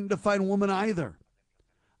guys that wouldn't define woman either.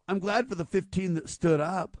 I'm glad for the 15 that stood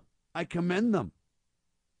up. I commend them.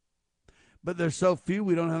 But there's so few,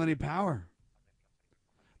 we don't have any power.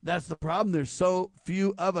 That's the problem. There's so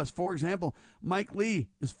few of us. For example, Mike Lee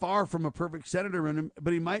is far from a perfect senator,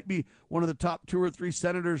 but he might be one of the top 2 or 3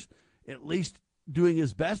 senators, at least doing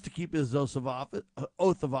his best to keep his oath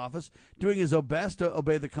of office, doing his best to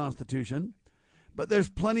obey the Constitution. But there's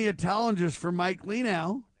plenty of challengers for Mike Lee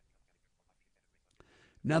now.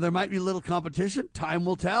 Now, there might be a little competition. Time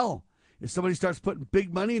will tell. If somebody starts putting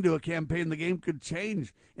big money into a campaign, the game could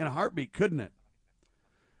change in a heartbeat, couldn't it?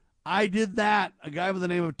 I did that. A guy by the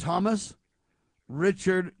name of Thomas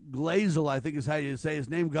Richard Glazel, I think is how you say his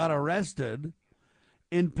name, got arrested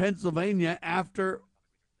in Pennsylvania after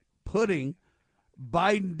putting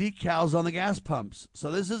Biden decals on the gas pumps.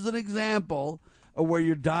 So this is an example of where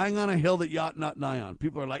you're dying on a hill that you ought not die on.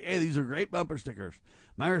 People are like, hey, these are great bumper stickers.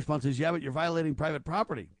 My response is, yeah, but you're violating private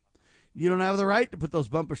property. You don't have the right to put those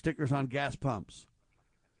bumper stickers on gas pumps.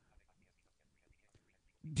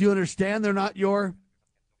 Do you understand? They're not your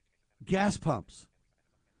gas pumps.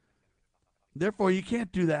 Therefore, you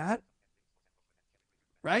can't do that.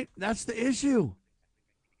 Right? That's the issue.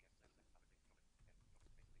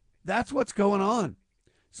 That's what's going on.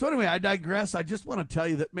 So anyway, I digress. I just want to tell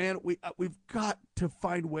you that, man, we've got to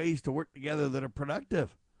find ways to work together that are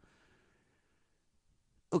productive.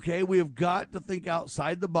 Okay, we have got to think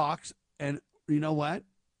outside the box. And you know what?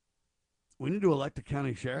 We need to elect a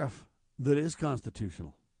county sheriff that is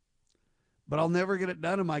constitutional. But I'll never get it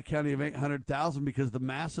done in my county of 800,000 because the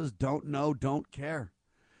masses don't know, don't care.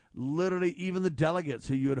 Literally, even the delegates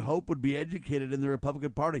who you would hope would be educated in the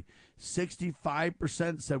Republican Party,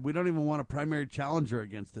 65% said we don't even want a primary challenger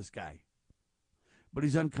against this guy. But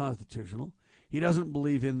he's unconstitutional. He doesn't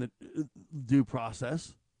believe in the due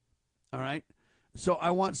process. All right? So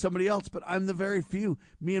I want somebody else, but I'm the very few.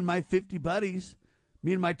 Me and my 50 buddies,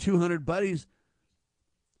 me and my 200 buddies,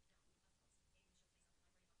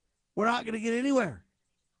 we're not going to get anywhere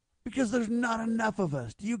because there's not enough of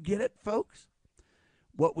us. Do you get it, folks?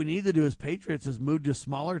 What we need to do as patriots is move to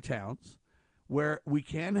smaller towns where we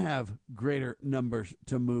can have greater numbers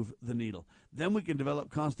to move the needle. Then we can develop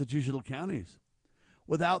constitutional counties.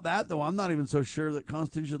 Without that, though, I'm not even so sure that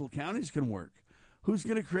constitutional counties can work. Who's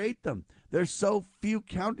going to create them? There's so few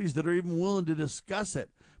counties that are even willing to discuss it,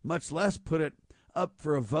 much less put it up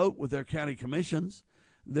for a vote with their county commissions.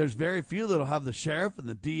 There's very few that will have the sheriff and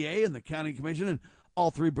the DA and the county commission and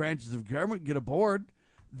all 3 branches of government get aboard.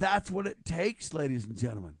 That's what it takes, ladies and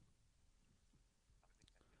gentlemen.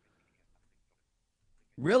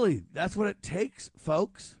 Really, that's what it takes,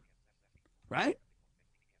 folks. Right?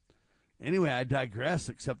 Anyway, I digress,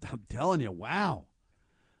 except I'm telling you, wow.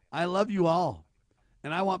 I love you all.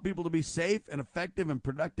 And I want people to be safe and effective and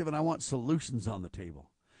productive, and I want solutions on the table.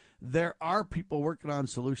 There are people working on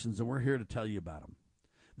solutions, and we're here to tell you about them.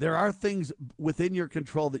 There are things within your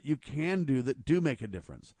control that you can do that do make a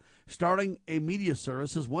difference. Starting a media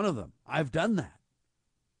service is one of them. I've done that.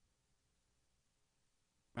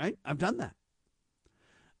 Right? I've done that.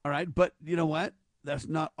 All right, but you know what? That's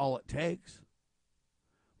not all it takes.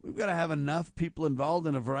 We've got to have enough people involved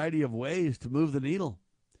in a variety of ways to move the needle.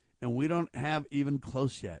 And we don't have even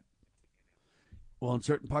close yet. Well, in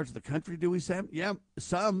certain parts of the country, do we, Sam? Yeah,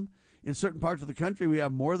 some. In certain parts of the country, we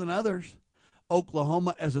have more than others.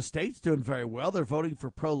 Oklahoma, as a state's doing very well. They're voting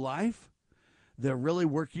for pro-life. They're really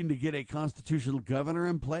working to get a constitutional governor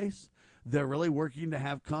in place. They're really working to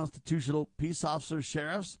have constitutional peace officers,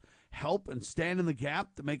 sheriffs, help and stand in the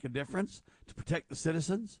gap to make a difference, to protect the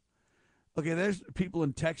citizens. Okay, there's people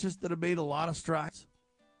in Texas that have made a lot of strides.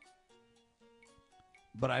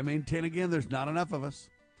 But I maintain again, there's not enough of us.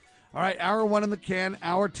 All right, hour 1 in the can,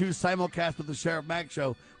 hour 2 simulcast with the Sheriff Mack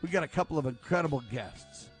Show. We got a couple of incredible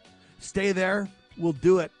guests. Stay there. We'll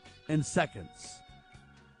do it in seconds.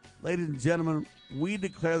 Ladies and gentlemen, we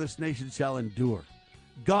declare this nation shall endure.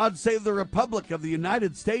 God save the Republic of the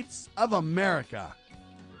United States of America.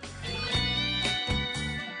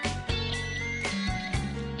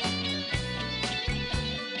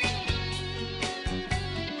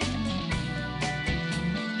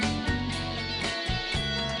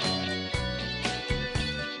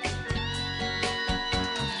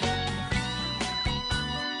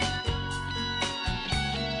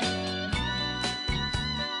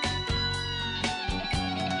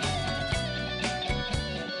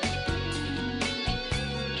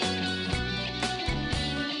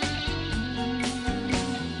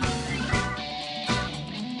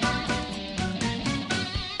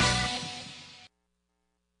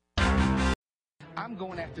 I'm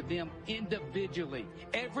going after them individually.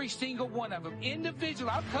 Every single one of them. Individually.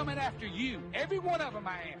 I'm coming after you. Every one of them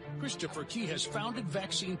I am. Christopher Key has founded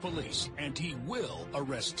Vaccine Police, and he will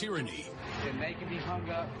arrest tyranny. Then they can be hung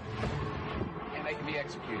up, and they can be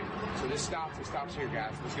executed. So this stops. It stops here,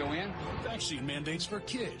 guys. Let's go in. Vaccine mandates for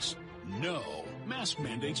kids. No. Mask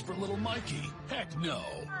mandates for little Mikey. Heck no.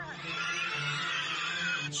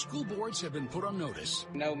 School boards have been put on notice.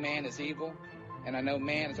 No man is evil, and I know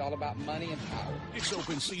man is all about money and power. It's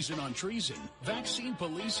open season on treason. Vaccine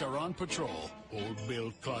Police are on patrol. Old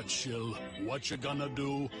Bill Cottshill, what you gonna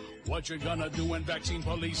do? What you gonna do when Vaccine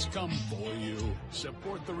Police come for you?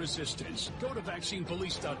 Support the resistance. Go to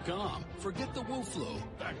vaccinepolice.com. Forget the woo flu.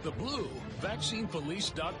 Back the blue.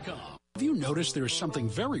 Vaccinepolice.com. Have you noticed there's something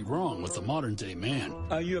very wrong with the modern day man?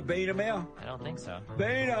 Are you a beta male? I don't think so.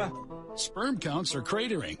 Beta! Sperm counts are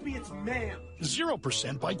cratering. It's man.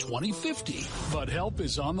 0% by 2050. But help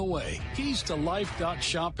is on the way. Keys to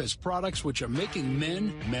Life.shop has products which are making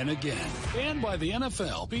men men again. Banned by the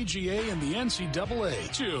NFL, PGA, and the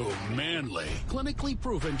NCAA. Too manly. Clinically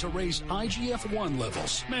proven to raise IGF-1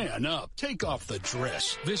 levels. Man up. Take off the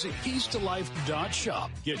dress. Visit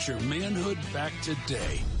KeysToLife.shop. Get your manhood back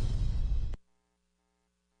today.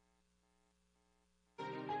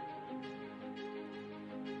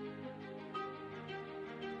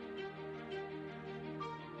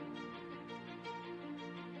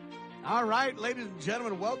 All right, ladies and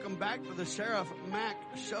gentlemen, welcome back to the Sheriff Mack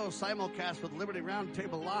Show, simulcast with Liberty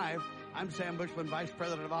Roundtable Live. I'm Sam Bushman, Vice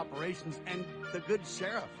President of Operations, and the good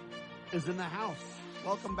sheriff is in the house.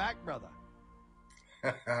 Welcome back, brother.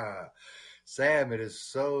 Sam, it is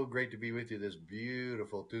so great to be with you this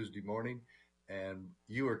beautiful Tuesday morning. And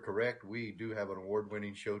you are correct. We do have an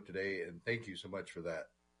award-winning show today, and thank you so much for that.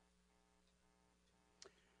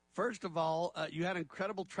 First of all, you had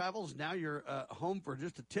incredible travels. Now you're home for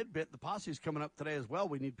just a tidbit. The posse's coming up today as well.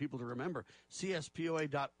 We need people to remember.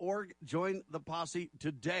 CSPOA.org. Join the posse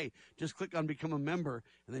today. Just click on Become a Member,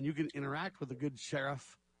 and then you can interact with the good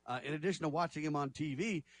sheriff. In addition to watching him on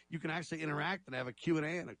TV, you can actually interact and have a Q&A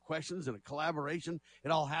and a questions and a collaboration.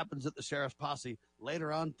 It all happens at the Sheriff's Posse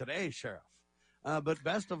later on today, Sheriff. But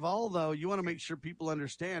best of all, though, you want to make sure people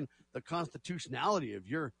understand the constitutionality of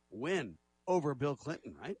your win over Bill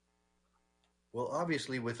Clinton, right? Well,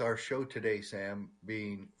 obviously, with our show today, Sam,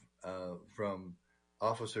 being from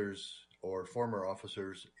officers or former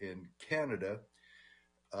officers in Canada,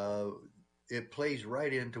 it plays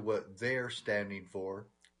right into what they're standing for,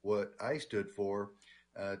 what I stood for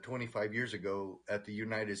 25 years ago at the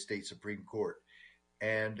United States Supreme Court.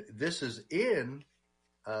 And this is in,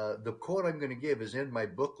 the quote I'm going to give is in my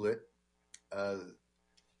booklet,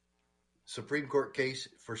 Supreme Court Case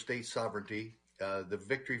for State Sovereignty, the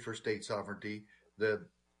Victory for State Sovereignty, the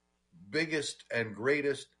biggest and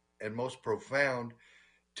greatest and most profound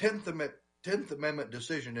 10th Amendment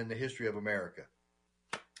decision in the history of America,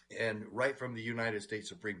 and right from the United States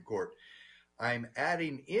Supreme Court. I'm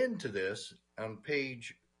adding into this on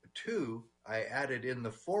page 2, I added in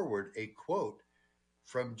the foreword a quote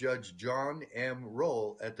from Judge John M.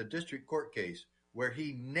 Roll at the district court case, where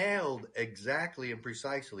he nailed exactly and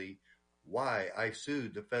precisely why I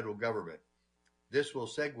sued the federal government. This will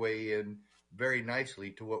segue in very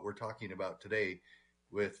nicely to what we're talking about today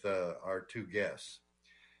with our two guests.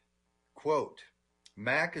 Quote,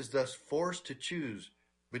 Mack is thus forced to choose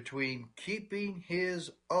between keeping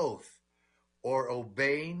his oath or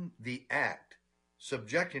obeying the act,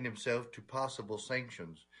 subjecting himself to possible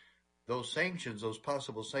sanctions. Those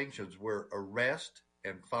possible sanctions were arrest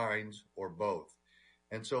and fines or both.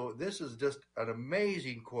 And so this is just an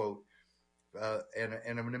amazing quote and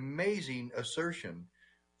an amazing assertion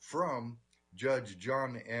from Judge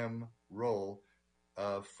John M. Roll,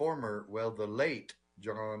 the late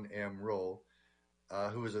John M. Roll,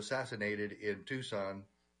 who was assassinated in Tucson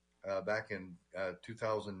back in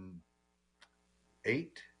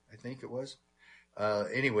 2008, I think it was.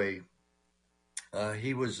 Anyway,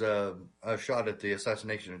 he was shot at the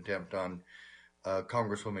assassination attempt on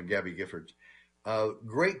Congresswoman Gabby Giffords.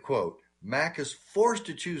 Great quote. Mack is forced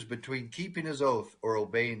to choose between keeping his oath or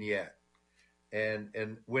obeying the act.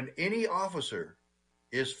 And when any officer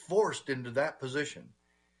is forced into that position,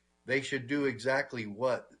 they should do exactly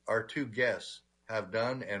what our two guests have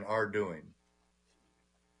done and are doing.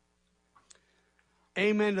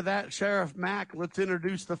 Amen to that, Sheriff Mack. Let's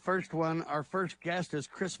introduce the first one. Our first guest is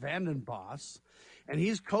Chris Vanden Boss, and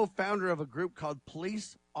he's co-founder of a group called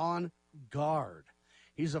Police on Guard.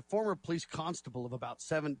 He's a former police constable of about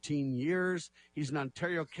 17 years. He's an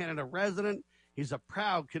Ontario, Canada resident. He's a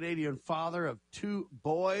proud Canadian father of 2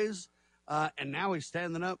 boys, and now he's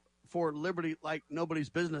standing up for liberty like nobody's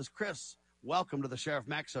business. Chris, welcome to the Sheriff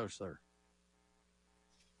Mack Show, sir.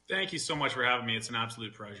 Thank you so much for having me. It's an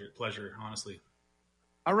absolute pleasure, honestly.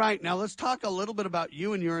 All right, now let's talk a little bit about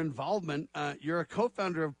you and your involvement. You're a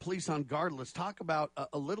co-founder of Police on Guard. Let's talk about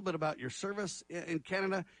a little bit about your service in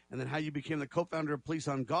Canada, and then how you became the co-founder of Police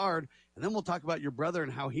on Guard, and then we'll talk about your brother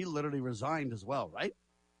and how he literally resigned as well, right?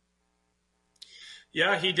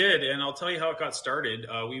 Yeah, he did, and I'll tell you how it got started.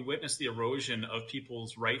 We witnessed the erosion of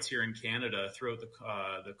people's rights here in Canada throughout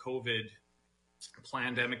the COVID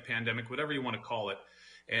pandemic, whatever you want to call it.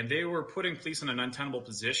 And they were putting police in an untenable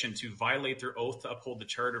position to violate their oath to uphold the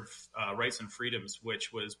Charter of Rights and Freedoms,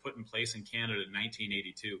 which was put in place in Canada in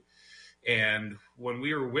 1982. And when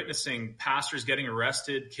we were witnessing pastors getting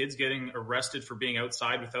arrested, kids getting arrested for being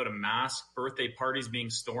outside without a mask, birthday parties being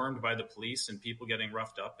stormed by the police, and people getting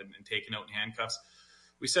roughed up and taken out in handcuffs,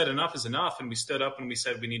 we said enough is enough. And we stood up and we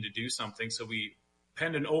said we need to do something. So we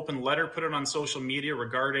penned an open letter, put it on social media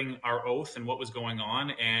regarding our oath and what was going on,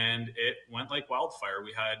 and it went like wildfire.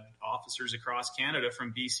 We had officers across Canada,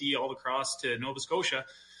 from BC all across to Nova Scotia,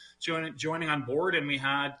 joining on board, and we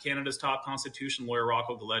had Canada's top constitutional lawyer,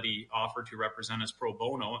 Rocco Galletti, offer to represent us pro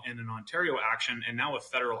bono in an Ontario action, and now a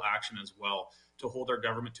federal action as well, to hold our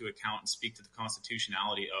government to account and speak to the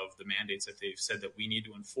constitutionality of the mandates that they've said that we need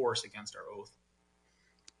to enforce against our oath.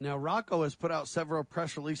 Now, Rocco has put out several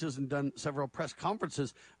press releases and done several press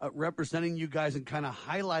conferences representing you guys and kind of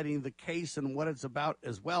highlighting the case and what it's about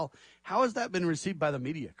as well. How has that been received by the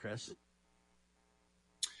media, Chris?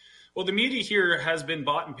 Well, the media here has been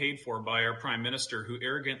bought and paid for by our Prime Minister, who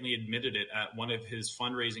arrogantly admitted it at one of his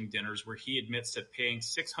fundraising dinners, where he admits that paying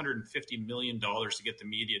 $650 million to get the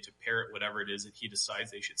media to parrot whatever it is that he decides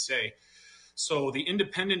they should say. So the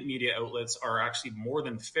independent media outlets are actually more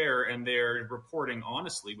than fair, and they're reporting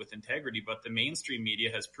honestly with integrity, but the mainstream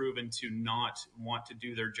media has proven to not want to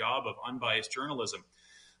do their job of unbiased journalism.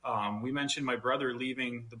 We mentioned my brother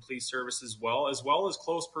leaving the police service as well as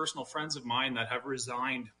close personal friends of mine that have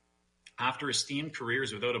resigned after esteemed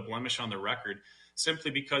careers without a blemish on their record,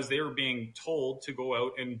 simply because they were being told to go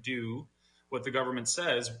out and do what the government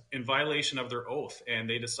says in violation of their oath. And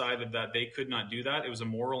they decided that they could not do that. It was a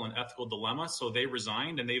moral and ethical dilemma. So they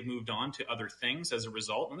resigned, and they've moved on to other things as a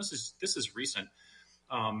result. And this is recent.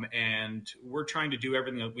 And we're trying to do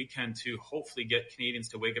everything that we can to hopefully get Canadians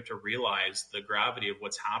to wake up to realize the gravity of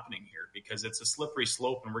what's happening here, because it's a slippery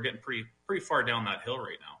slope, and we're getting pretty far down that hill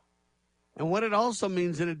right now. And what it also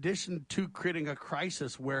means, in addition to creating a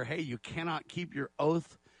crisis where, hey, you cannot keep your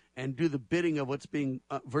oath and do the bidding of what's being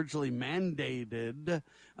virtually mandated.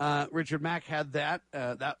 Richard Mack had that.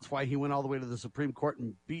 That's why he went all the way to the Supreme Court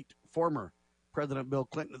and beat former President Bill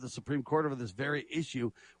Clinton to the Supreme Court over this very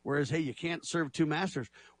issue, whereas, hey, you can't serve two masters.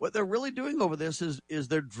 What they're really doing over this is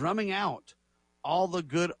they're drumming out all the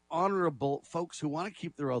good, honorable folks who want to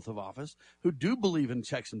keep their oath of office, who do believe in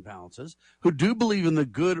checks and balances, who do believe in the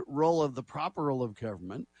good role of the proper role of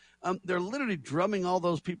government. They're literally drumming all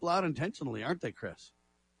those people out intentionally, aren't they, Chris?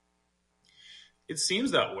 It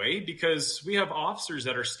seems that way, because we have officers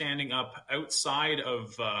that are standing up outside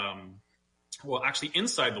of, actually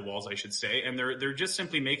inside the walls, I should say, and they're just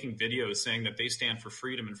simply making videos saying that they stand for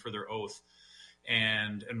freedom and for their oath.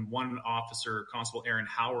 And one officer, Constable Erin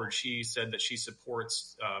Howard, she said that she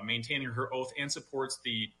supports maintaining her oath and supports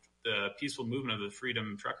the peaceful movement of the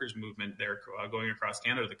Freedom Truckers movement there going across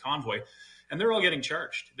Canada, the convoy. And they're all getting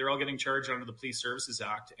charged. They're all getting charged under the Police Services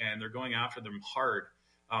Act, and they're going after them hard.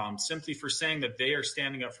 Simply for saying that they are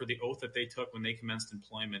standing up for the oath that they took when they commenced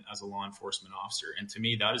employment as a law enforcement officer. And to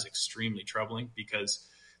me, that is extremely troubling, because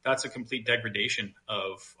that's a complete degradation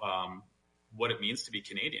of what it means to be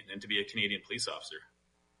Canadian and to be a Canadian police officer.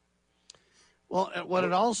 Well, what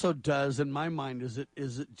it also does, in my mind, is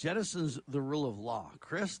it jettisons the rule of law.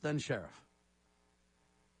 Chris, then Sheriff.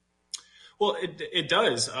 Well, it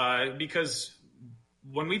does, because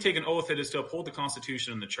when we take an oath, it is to uphold the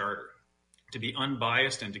Constitution and the Charter, to be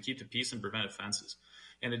unbiased and to keep the peace and prevent offenses.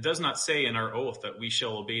 And it does not say in our oath that we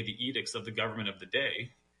shall obey the edicts of the government of the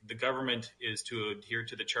day. The government is to adhere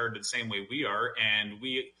to the Charter the same way we are, and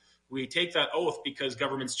we take that oath because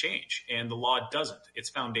governments change and the law doesn't. It's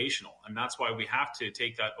foundational, and that's why we have to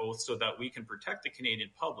take that oath, so that we can protect the Canadian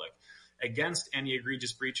public against any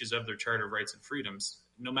egregious breaches of their Charter of Rights and Freedoms,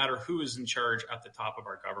 no matter who is in charge at the top of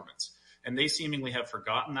our governments. And they seemingly have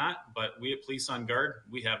forgotten that, but we at Police on Guard,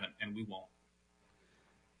 we haven't, and we won't.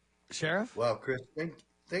 Sheriff? Wow, Chris,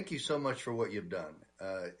 thank you so much for what you've done.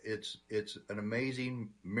 It's an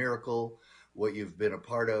amazing miracle what you've been a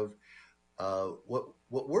part of.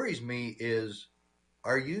 What worries me is,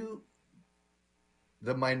 are you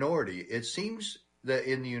the minority? It seems that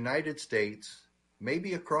in the United States,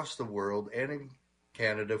 maybe across the world and in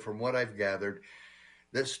Canada, from what I've gathered,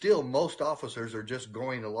 that still most officers are just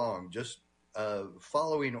going along, just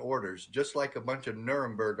following orders, just like a bunch of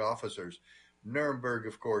Nuremberg officers. Nuremberg,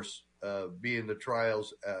 of course, being the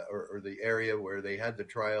trials or the area where they had the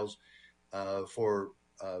trials for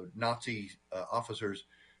Nazi officers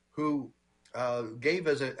who gave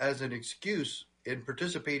as an excuse in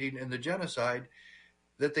participating in the genocide,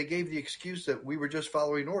 that they gave the excuse that we were just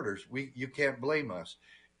following orders. You can't blame us.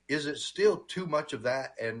 Is it still too much of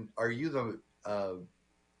that? And are you the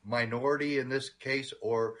minority in this case,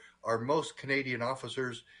 or are most Canadian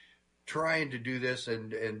officers trying to do this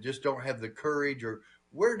and just don't have the courage? Or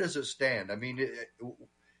where does it stand? I mean,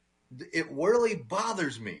 it really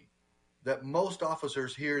bothers me that most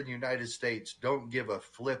officers here in the United States don't give a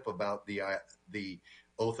flip about the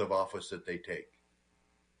oath of office that they take.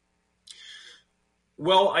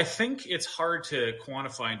 Well, I think it's hard to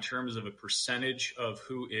quantify in terms of a percentage of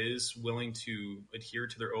who is willing to adhere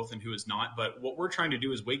to their oath and who is not. But what we're trying to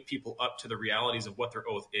do is wake people up to the realities of what their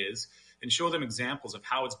oath is and show them examples of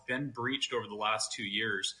how it's been breached over the last 2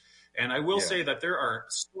 years. And I will say that there are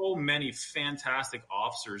so many fantastic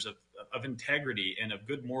officers of integrity and of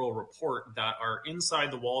good moral report that are inside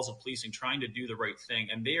the walls of policing trying to do the right thing.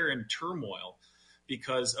 And they are in turmoil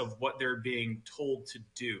because of what they're being told to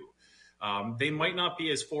do. They might not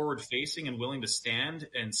be as forward-facing and willing to stand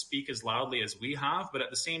and speak as loudly as we have, but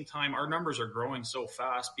at the same time, our numbers are growing so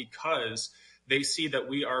fast because they see that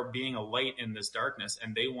we are being a light in this darkness,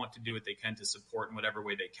 and they want to do what they can to support in whatever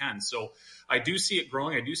way they can. So I do see it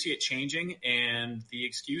growing. I do see it changing, and the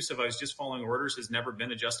excuse of I was just following orders has never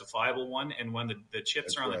been a justifiable one. And when the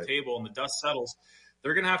chips are on the table and the dust settles,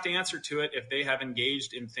 they're going to have to answer to it if they have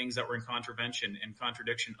engaged in things that were in contradiction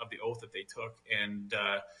of the oath that they took. And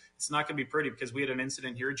it's not going to be pretty, because we had an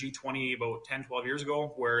incident here, G20, about 10, 12 years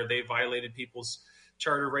ago, where they violated people's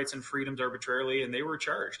charter rights and freedoms arbitrarily, and they were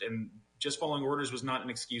charged. And just following orders was not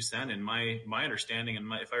an excuse then. And my understanding, and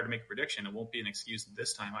if I were to make a prediction, it won't be an excuse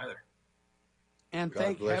this time either. And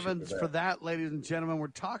thank heavens for that, ladies and gentlemen. We're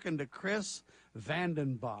talking to Chris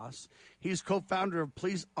Vandenbos. He's co-founder of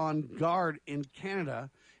Police on Guard in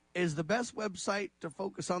Canada. Is the best website to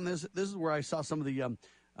focus on this? This is where I saw some of the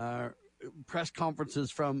press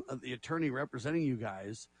conferences from the attorney representing you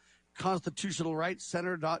guys.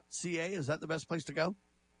 Constitutionalrightscenter.ca. Is that the best place to go?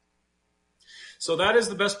 So that is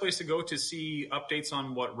the best place to go to see updates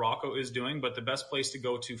on what Rocco is doing, but the best place to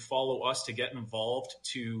go to follow us, to get involved,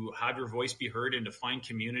 to have your voice be heard, and to find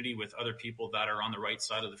community with other people that are on the right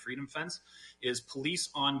side of the freedom fence is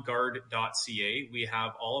policeonguard.ca. We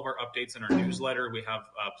have all of our updates in our newsletter. We have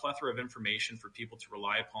a plethora of information for people to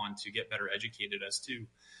rely upon to get better educated as to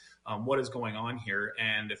what is going on here.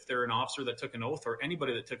 And if they're an officer that took an oath, or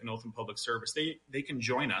anybody that took an oath in public service, they can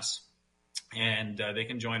join us. And they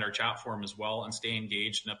can join our chat forum as well and stay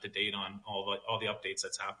engaged and up to date on all the updates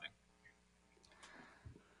that's happening.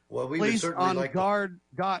 Well, we would certainly like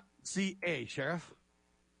PoliceOnGuard.ca, Sheriff.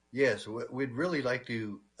 Yes, we'd really like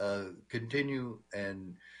to continue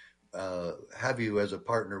and have you as a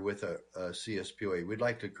partner with a CSPOA. We'd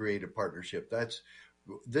like to create a partnership.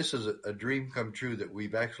 This is a dream come true that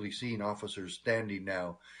we've actually seen officers standing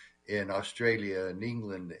now in Australia and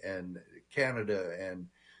England and Canada and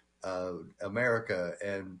America,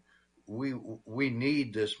 and we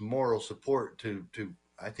need this moral support to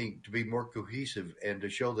I think to be more cohesive and to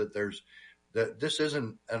show that that this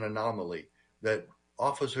isn't an anomaly, that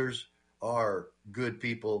officers are good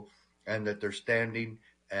people and that they're standing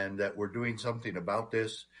and that we're doing something about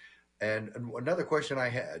this. And another question I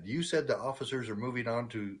had, you said the officers are moving on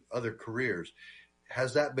to other careers.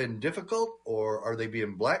 Has that been difficult, or are they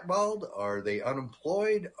being blackballed? Are they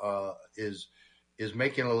unemployed? Is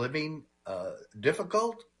making a living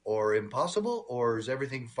difficult or impossible, or is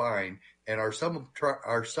everything fine? And are some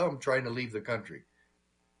trying to leave the country?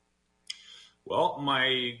 Well,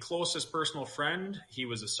 my closest personal friend, he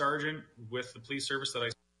was a sergeant with the police service that I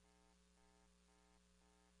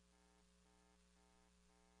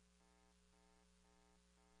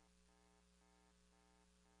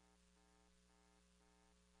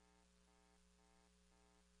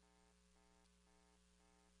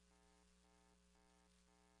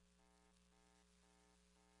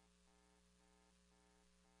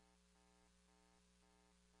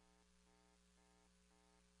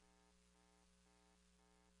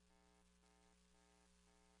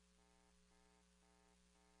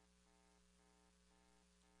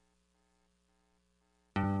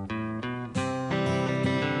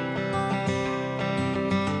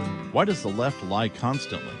Why does the left lie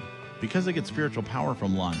constantly? Because they get spiritual power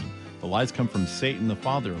from lying. The lies come from Satan, the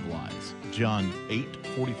father of lies. John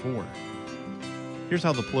 8:44. Here's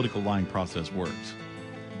how the political lying process works.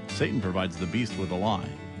 Satan provides the beast with a lie.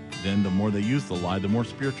 Then the more they use the lie, the more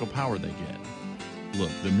spiritual power they get.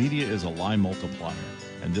 Look, the media is a lie multiplier,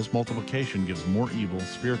 and this multiplication gives more evil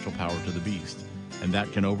spiritual power to the beast, and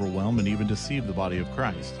that can overwhelm and even deceive the body of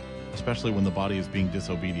Christ, especially when the body is being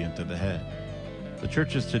disobedient to the head. The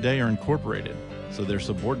churches today are incorporated, so they're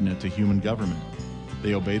subordinate to human government.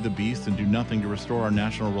 They obey the beast and do nothing to restore our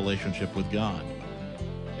national relationship with God.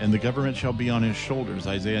 And the government shall be on his shoulders,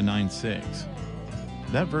 Isaiah 9:6.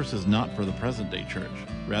 That verse is not for the present-day church.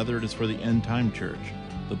 Rather, it is for the end-time church,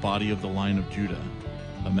 the body of the line of Judah.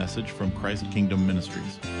 A message from Christ Kingdom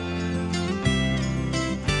Ministries.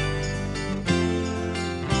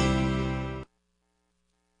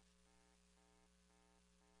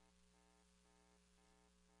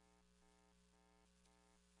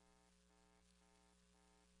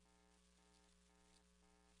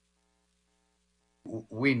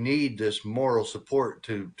 We need this moral support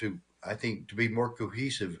to I think to be more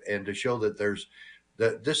cohesive and to show that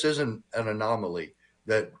that this isn't an anomaly,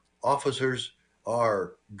 that officers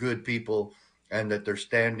are good people and that they're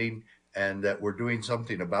standing and that we're doing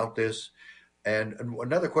something about this. And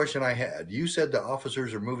another question I had, you said the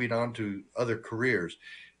officers are moving on to other careers.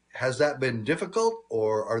 Has that been difficult,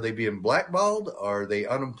 or are they being blackballed? Are they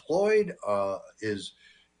unemployed? Is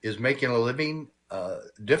making a living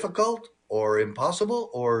difficult or impossible,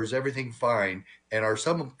 or is everything fine? And are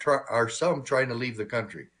some trying to leave the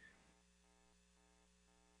country?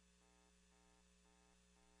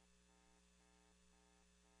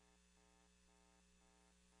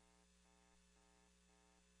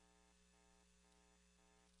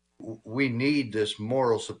 We need this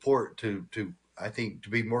moral support to I think to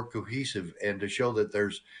be more cohesive and to show that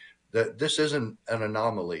that this isn't an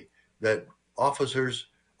anomaly, that officers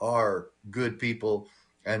are good people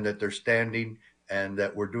and that they're standing and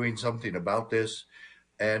that we're doing something about this.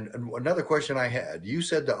 And another question I had, you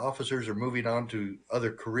said the officers are moving on to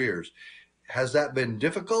other careers. Has that been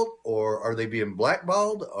difficult, or are they being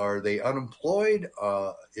blackballed? Are they unemployed?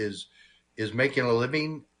 Is making a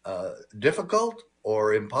living difficult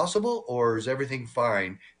or impossible, or is everything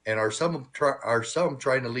fine? And are some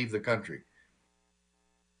trying to leave the country?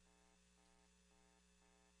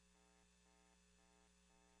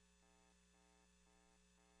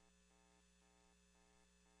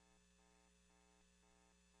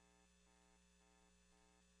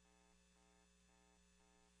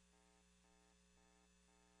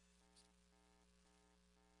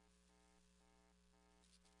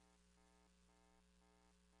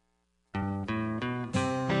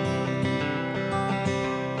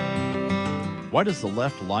 Why does the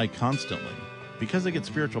left lie constantly? Because they get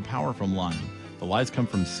spiritual power from lying. The lies come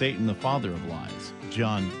from Satan, the father of lies.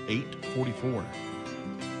 John 8:44.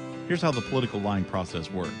 Here's how the political lying process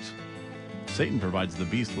works. Satan provides the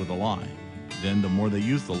beast with a lie. Then the more they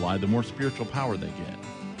use the lie, the more spiritual power they get.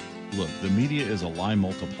 Look, the media is a lie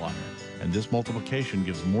multiplier, and this multiplication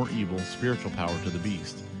gives more evil spiritual power to the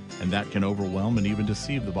beast, and that can overwhelm and even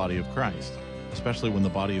deceive the body of Christ, especially when the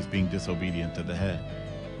body is being disobedient to the head.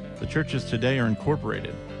 The churches today are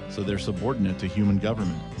incorporated, so they're subordinate to human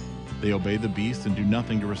government. They obey the beast and do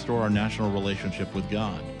nothing to restore our national relationship with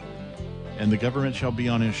God. And the government shall be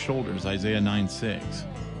on his shoulders, Isaiah 9:6.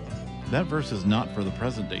 That verse is not for the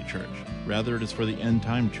present-day church. Rather, it is for the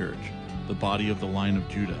end-time church, the body of the line of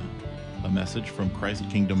Judah. A message from Christ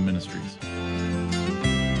Kingdom Ministries.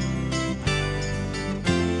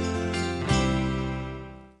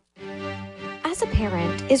 As a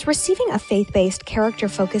parent, is receiving a faith-based,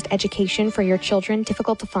 character-focused education for your children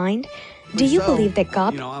difficult to find? Do you believe that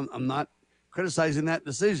God... I'm not criticizing that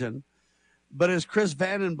decision, but as Chris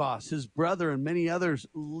Vandenboss, his brother, and many others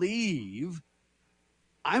leave,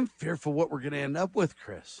 I'm fearful what we're going to end up with,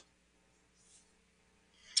 Chris.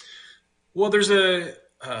 Well, there's a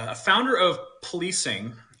founder of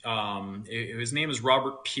policing. His name is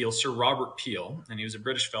Robert Peel, Sir Robert Peel, and he was a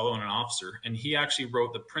British fellow and an officer. And he actually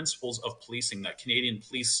wrote the principles of policing that Canadian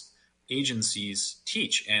police agencies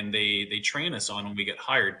teach and they train us on when we get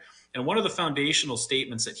hired. And one of the foundational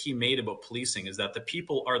statements that he made about policing is that the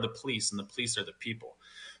people are the police and the police are the people.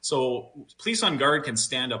 So police on guard can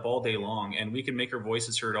stand up all day long and we can make our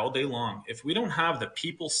voices heard all day long. If we don't have the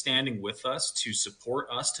people standing with us to support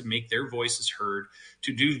us, to make their voices heard,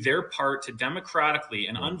 to do their part to democratically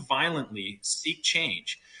and unviolently seek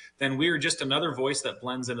change, then we are just another voice that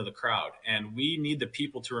blends into the crowd. And we need the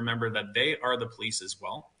people to remember that they are the police as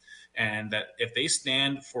well. And that if they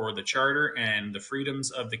stand for the charter and the freedoms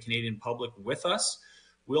of the Canadian public with us,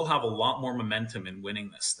 we'll have a lot more momentum in winning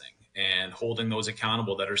this thing and holding those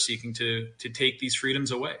accountable that are seeking to take these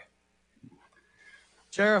freedoms away.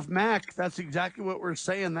 Sheriff Mack, that's exactly what we're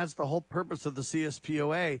saying. That's the whole purpose of the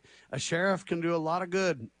CSPOA. A sheriff can do a lot of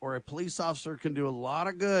good, or a police officer can do a lot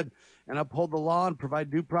of good and uphold the law and provide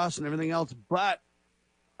due process and everything else. But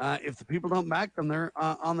if the people don't back them, they're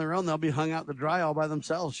on their own. They'll be hung out to dry all by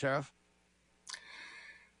themselves, Sheriff.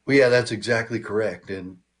 Well, yeah, that's exactly correct.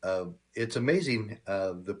 And it's amazing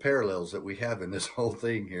the parallels that we have in this whole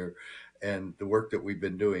thing here and the work that we've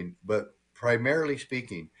been doing. But primarily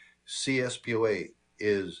speaking, CSPOA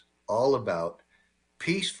is all about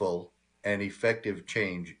peaceful and effective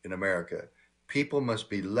change in America. People must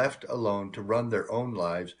be left alone to run their own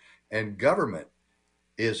lives, and government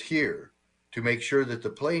is here to make sure that the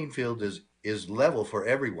playing field is level for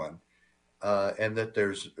everyone, and that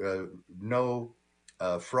there's no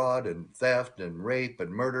fraud and theft and rape and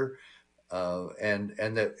murder, and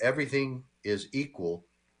that everything is equal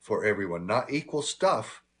for everyone. Not equal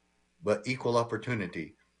stuff, but equal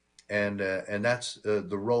opportunity. And that's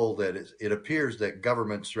the role that it appears that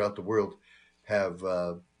governments throughout the world have,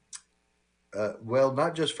 well,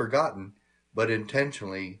 not just forgotten, but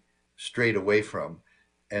intentionally strayed away from.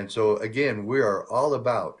 And so, again, we are all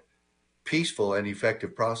about peaceful and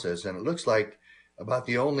effective process. And it looks like about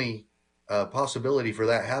the only possibility for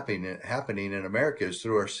that happening in America is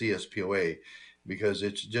through our CSPOA, because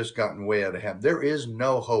it's just gotten way out of hand. There is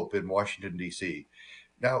no hope in Washington, D.C.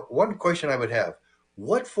 Now, one question I would have,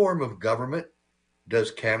 what form of government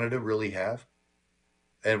does Canada really have?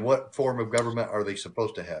 And what form of government are they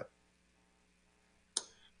supposed to have?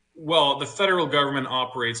 Well, the federal government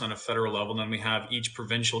operates on a federal level, and then we have each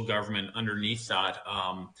provincial government underneath that.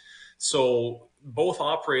 So both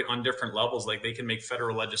operate on different levels. Like, they can make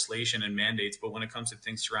federal legislation and mandates, but when it comes to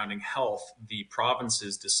things surrounding health, the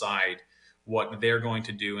provinces decide what they're going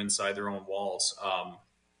to do inside their own walls.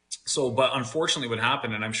 But unfortunately what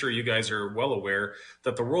happened, and I'm sure you guys are well aware,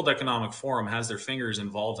 that the World Economic Forum has their fingers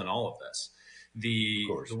involved in all of this. The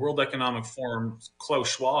World Economic Forum, Klaus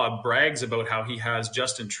Schwab, brags about how he has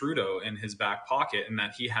Justin Trudeau in his back pocket, and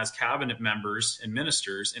that he has cabinet members and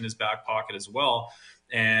ministers in his back pocket as well.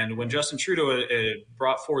 And when Justin Trudeau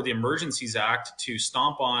brought forward the Emergencies Act to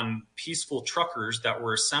stomp on peaceful truckers that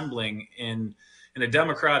were assembling in a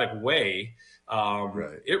democratic way,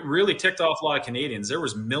 it really ticked off a lot of Canadians. There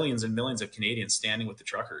was millions and millions of Canadians standing with the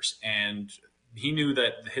truckers, and he knew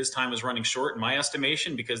that his time was running short, in my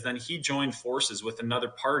estimation, because then he joined forces with another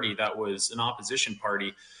party that was an opposition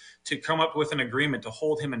party to come up with an agreement to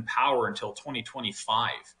hold him in power until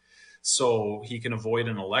 2025, so he can avoid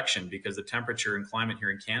an election, because the temperature and climate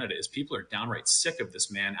here in Canada is people are downright sick of this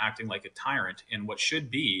man acting like a tyrant in what should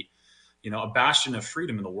be, a bastion of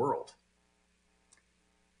freedom in the world.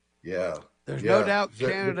 Yeah. There's no doubt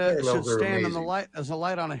Canada should stand on the light as a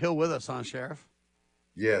light on a hill with us, Sheriff?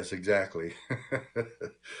 Yes, exactly.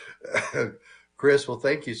 Chris, well,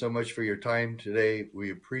 thank you so much for your time today. We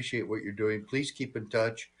appreciate what you're doing. Please keep in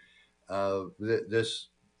touch. This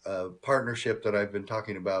partnership that I've been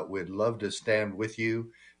talking about, we'd love to stand with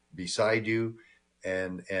you, beside you,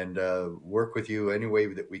 and work with you any way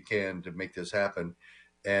that we can to make this happen.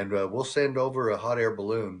 And we'll send over a hot air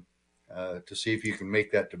balloon to see if you can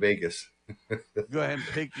make that to Vegas. Go ahead and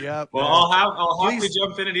pick you up. Well, I'll happily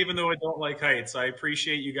jump in it, even though I don't like heights. I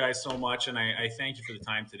appreciate you guys so much, and I thank you for the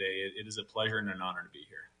time today. It is a pleasure and an honor to be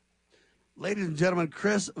here. Ladies and gentlemen,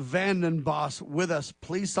 Chris Vandenbos with us.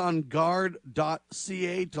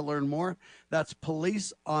 PoliceOnGuard.ca to learn more. That's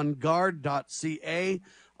PoliceOnGuard.ca.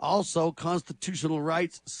 Also,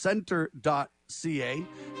 ConstitutionalRightsCenter.ca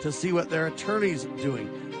to see what their attorney's doing.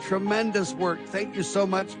 Tremendous work. Thank you so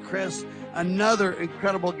much, Chris. Another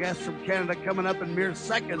incredible guest from Canada coming up in mere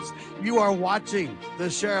seconds. You are watching the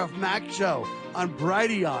Sheriff Mack Show on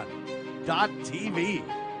Brighteon.tv.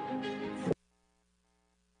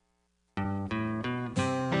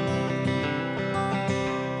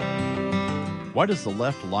 Why does the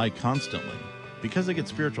left lie constantly? Because they get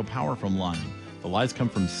spiritual power from lying. The lies come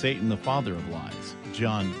from Satan, the father of lies.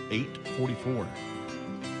 John 8:44.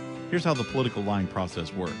 Here's how the political lying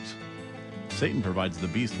process works. Satan provides the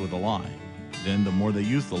beast with a lie. Then the more they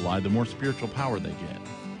use the lie, the more spiritual power they get.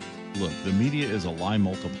 Look, the media is a lie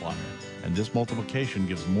multiplier, and this multiplication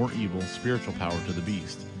gives more evil spiritual power to the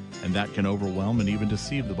beast, and that can overwhelm and even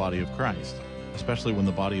deceive the body of Christ, especially when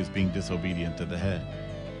the body is being disobedient to the head.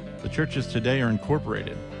 The churches today are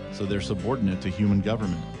incorporated, so they're subordinate to human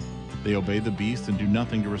government. They obey the beast and do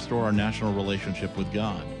nothing to restore our national relationship with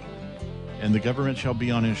God. And the government shall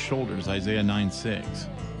be on his shoulders, Isaiah 9:6.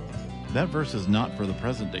 That verse is not for the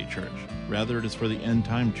present-day church. Rather, it is for the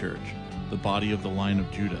end-time church, the body of the line of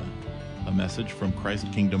Judah. A message from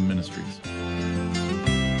Christ Kingdom Ministries.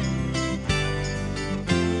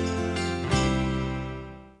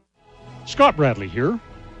 Scott Bradley here.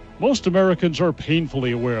 Most Americans are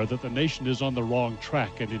painfully aware that the nation is on the wrong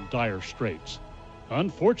track and in dire straits.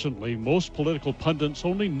 Unfortunately, most political pundits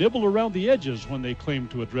only nibble around the edges when they claim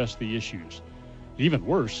to address the issues. Even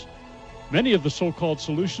worse, many of the so-called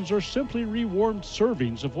solutions are simply rewarmed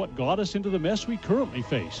servings of what got us into the mess we currently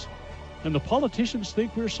face. And the politicians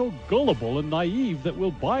think we're so gullible and naive that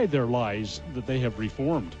we'll buy their lies that they have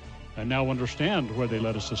reformed and now understand where they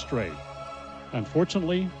led us astray.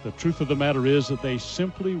 Unfortunately, the truth of the matter is that they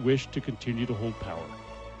simply wish to continue to hold power.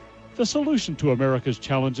 The solution to America's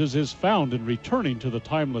challenges is found in returning to the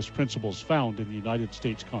timeless principles found in the United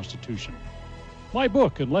States Constitution. My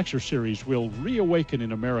book and lecture series will reawaken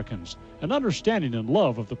in Americans an understanding and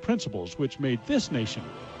love of the principles which made this nation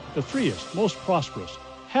the freest, most prosperous,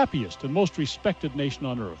 happiest, and most respected nation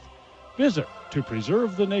on earth. Visit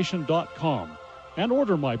topreservethenation.com and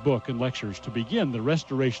order my book and lectures to begin the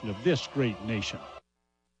restoration of this great nation.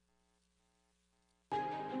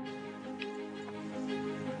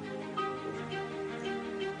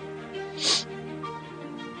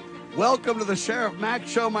 Welcome to the Sheriff Mack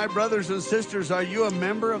Show, my brothers and sisters. Are you a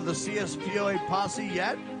member of the CSPOA posse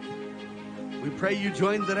yet? We pray you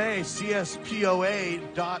join today, cspoa.org.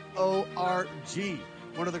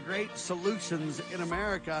 One of the great solutions in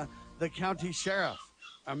America, the county sheriff,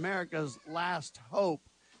 America's last hope.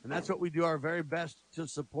 And that's what we do our very best to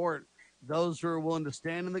support those who are willing to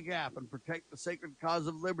stand in the gap and protect the sacred cause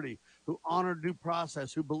of liberty, who honor due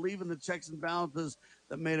process, who believe in the checks and balances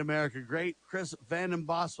that made America great. Chris Vanden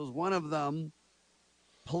Bosch was one of them.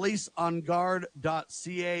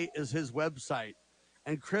 PoliceOnGuard.ca is his website.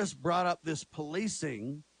 And Chris brought up this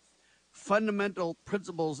policing fundamental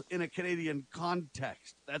principles in a Canadian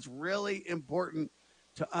context. That's really important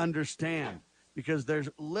to understand, because there's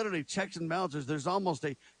literally checks and balances. There's almost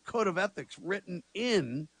a code of ethics written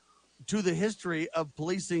in to the history of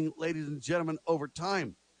policing, ladies and gentlemen, over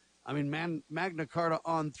time. I mean, Magna Carta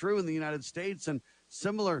on through in the United States and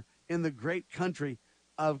similar in the great country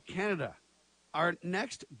of Canada. Our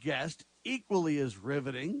next guest, equally as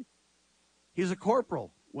riveting. He's a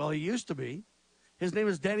corporal. Well, he used to be. His name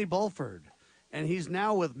is Danny Bulford, and he's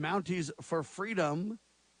now with Mounties for Freedom.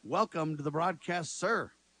 Welcome to the broadcast,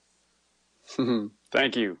 sir.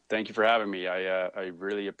 Thank you. Thank you for having me. I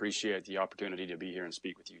really appreciate the opportunity to be here and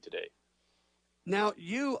speak with you today. Now,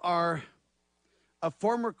 you are a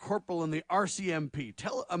former corporal in the RCMP.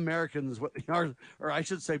 Tell Americans what the or I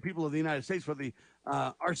should say people of the United States, what the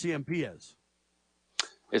RCMP is.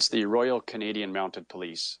 It's the Royal Canadian Mounted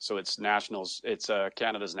Police. So it's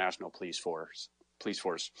Canada's national police force.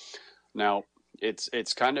 Now,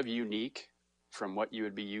 it's kind of unique from what you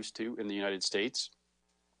would be used to in the United States.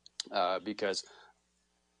 Because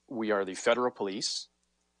we are the federal police,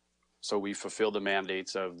 so we fulfill the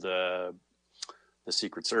mandates of the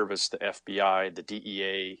Secret Service, the FBI, the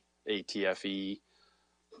DEA, ATFE,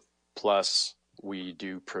 plus we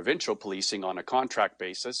do provincial policing on a contract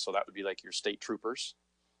basis, so that would be like your state troopers,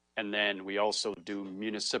 and then we also do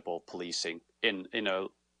municipal policing in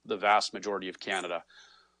the vast majority of Canada.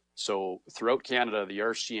 So throughout Canada, the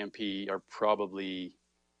RCMP are probably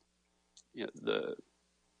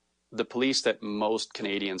the police that most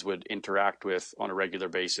Canadians would interact with on a regular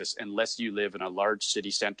basis, unless you live in a large city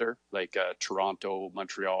center like Toronto,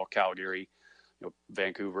 Montreal, Calgary,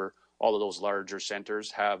 Vancouver. All of those larger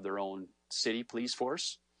centers have their own city police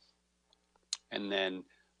force. And then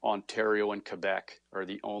Ontario and Quebec are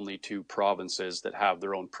the only two provinces that have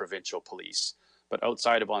their own provincial police. But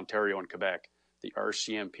outside of Ontario and Quebec, the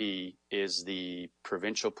RCMP is the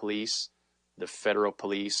provincial police, the federal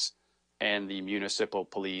police, and the municipal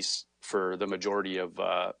police for the majority of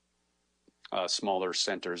smaller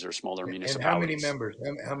centers or smaller municipalities. And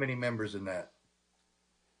how many members in that?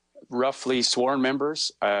 Roughly sworn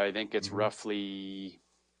members, I think it's roughly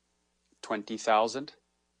 20,000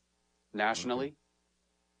 nationally.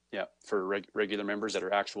 Yeah, for regular members that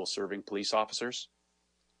are actual serving police officers.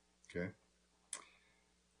 Okay.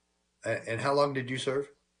 And how long did you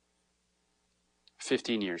serve?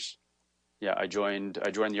 15 years. Yeah, I joined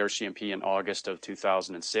the RCMP in August of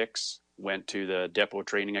 2006, went to the Depot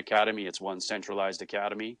Training Academy. It's one centralized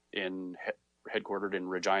academy headquartered in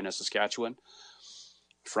Regina, Saskatchewan.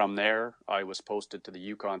 From there, I was posted to the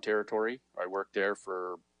Yukon Territory. I worked there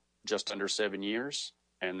for just under 7 years,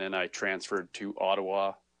 and then I transferred to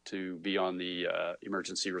Ottawa to be on the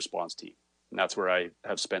emergency response team. And that's where I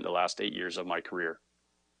have spent the last 8 years of my career.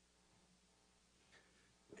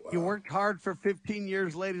 You worked hard for 15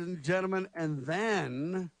 years, ladies and gentlemen, and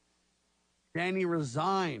then Danny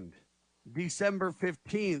resigned December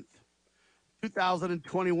 15th,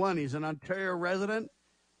 2021. He's an Ontario resident.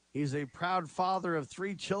 He's a proud father of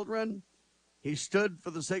 3 children. He stood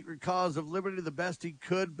for the sacred cause of liberty the best he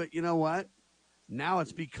could, but you know what? Now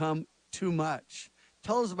it's become too much.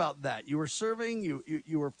 Tell us about that. You were serving,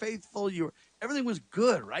 you were faithful, everything was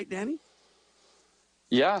good, right, Danny?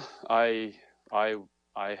 Yeah, I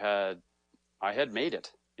had made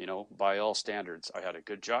it, by all standards. I had a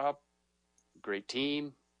good job, great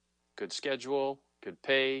team, good schedule, good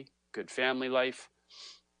pay, good family life.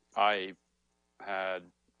 I had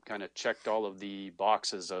kind of checked all of the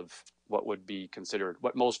boxes of what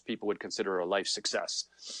most people would consider a life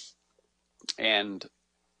success. And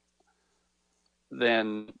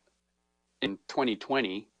then in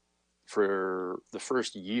 2020, for the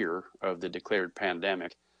first year of the declared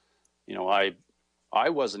pandemic, I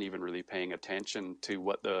wasn't even really paying attention to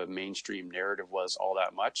what the mainstream narrative was all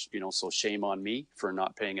that much, so shame on me for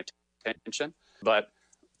not paying attention. But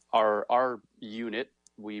our unit,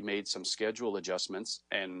 we made some schedule adjustments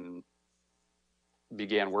and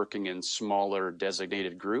began working in smaller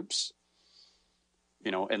designated groups,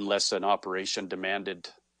 unless an operation demanded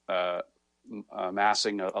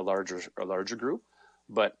amassing a larger group.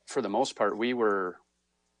 But for the most part, we were,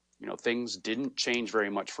 things didn't change very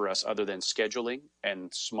much for us other than scheduling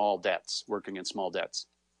and working in small debts.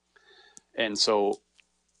 And so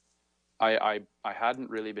I hadn't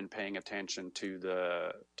really been paying attention to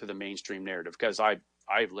the mainstream narrative, because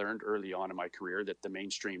I've learned early on in my career that the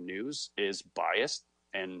mainstream news is biased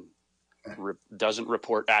and doesn't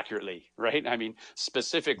report accurately, right? I mean,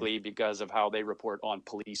 specifically because of how they report on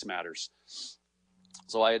police matters.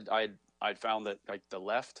 So I'd found that, like, the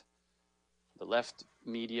left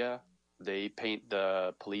media, they paint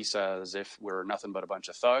the police as if we're nothing but a bunch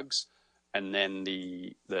of thugs. And then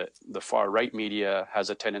the far right media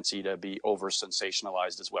has a tendency to be over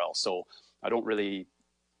sensationalized as well. So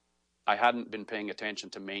I hadn't been paying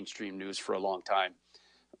attention to mainstream news for a long time,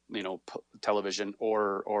 television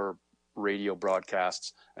or radio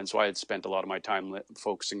broadcasts. And so I had spent a lot of my time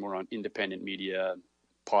focusing more on independent media,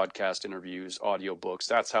 podcast interviews, audiobooks.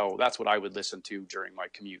 That's what I would listen to during my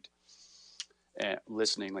commute.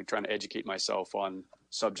 Listening, like trying to educate myself on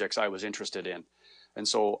subjects I was interested in. And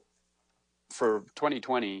so for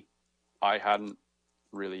 2020, I hadn't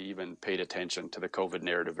really even paid attention to the COVID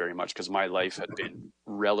narrative very much, because my life had been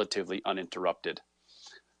relatively uninterrupted.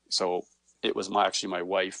 So it was actually my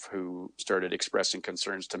wife who started expressing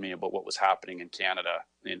concerns to me about what was happening in Canada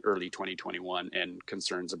in early 2021, and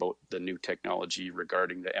concerns about the new technology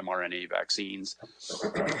regarding the mRNA vaccines.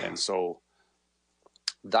 And so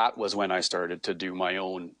that was when I started to do my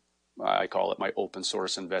own, I call it my open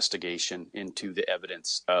source investigation into the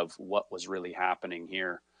evidence of what was really happening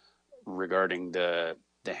here regarding the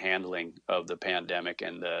handling of the pandemic,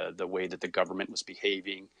 and the way that the government was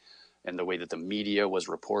behaving, and the way that the media was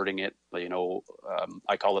reporting it.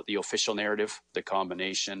 I call it the official narrative, the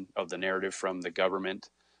combination of the narrative from the government,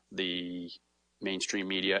 the mainstream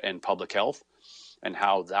media, and public health, and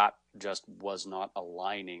how that just was not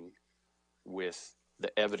aligning with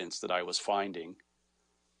the evidence that I was finding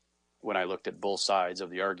when I looked at both sides of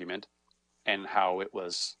the argument, and how it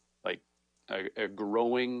was like a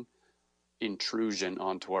growing intrusion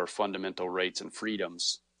onto our fundamental rights and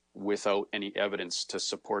freedoms without any evidence to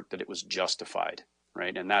support that it was justified,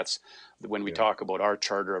 right? And that's when we talk about our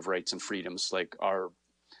Charter of Rights and Freedoms, like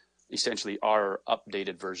essentially our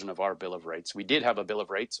updated version of our Bill of Rights. We did have a Bill of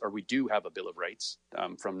Rights, or we do have a Bill of Rights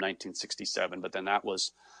from 1967, but then that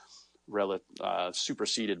was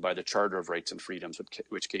superseded by the Charter of Rights and Freedoms,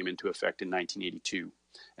 which came into effect in 1982.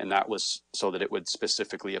 And that was so that it would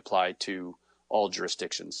specifically apply to all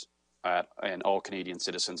jurisdictions and all Canadian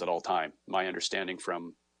citizens at all time. My understanding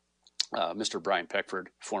from Mr. Brian Peckford,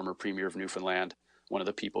 former Premier of Newfoundland, one of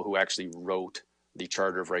the people who actually wrote the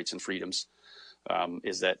Charter of Rights and Freedoms,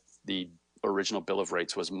 is that the original Bill of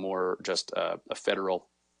Rights was more just a federal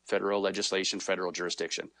legislation, federal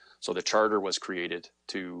jurisdiction. So the Charter was created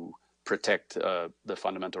to protect the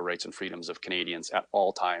fundamental rights and freedoms of Canadians at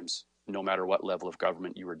all times, no matter what level of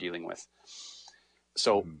government you were dealing with.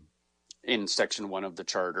 So in Section 1 of the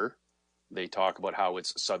Charter, they talk about how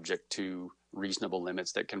it's subject to reasonable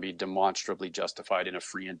limits that can be demonstrably justified in a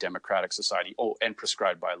free and democratic society, and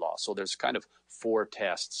prescribed by law. So there's kind of 4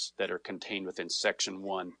 tests that are contained within Section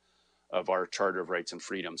 1 of our Charter of Rights and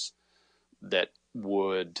Freedoms that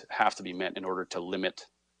would have to be met in order to limit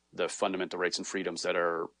the fundamental rights and freedoms that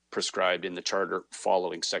are prescribed in the Charter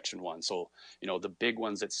following Section 1. So, the big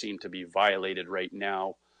ones that seem to be violated right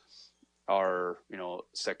now are,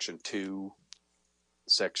 Section 2,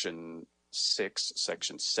 Section 6,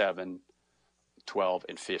 Section 7, 12,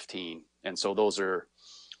 and 15. And so those are,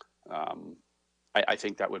 I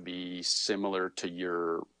think that would be similar to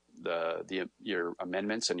your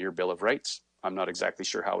amendments and your Bill of Rights. I'm not exactly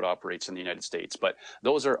sure how it operates in the United States, but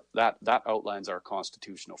that outlines our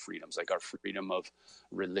constitutional freedoms, like our freedom of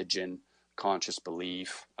religion, conscious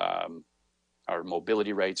belief, our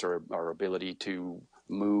mobility rights, or our ability to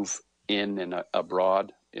move in and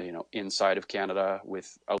abroad, inside of Canada,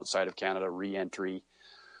 with outside of Canada, re-entry,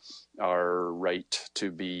 our right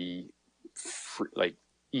to be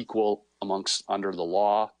equal under the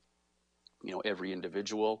law, every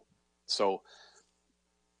individual. So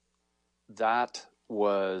that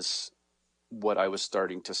was what I was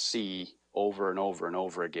starting to see over and over and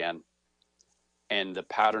over again. And the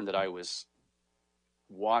pattern that I was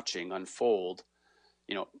watching unfold,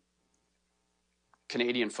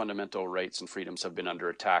 Canadian fundamental rights and freedoms have been under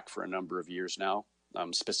attack for a number of years now.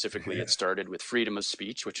 Specifically, It started with freedom of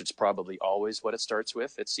speech, which is probably always what it starts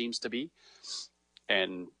with, it seems to be.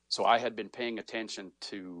 And so I had been paying attention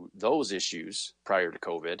to those issues prior to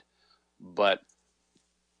COVID, but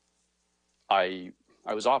I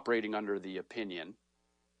was operating under the opinion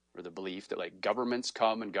or the belief that governments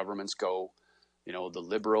come and governments go. The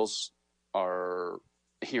Liberals are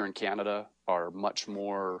here in Canada are much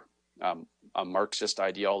more a Marxist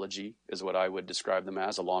ideology is what I would describe them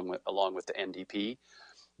as, along with the NDP.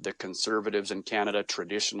 The Conservatives in Canada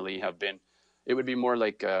traditionally have been, it would be more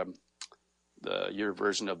like your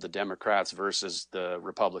version of the Democrats versus the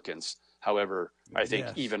Republicans. However, I think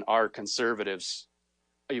even our conservatives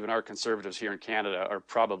here in Canada are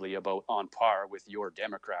probably about on par with your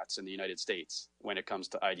Democrats in the United States when it comes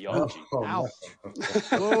to ideology. Ouch.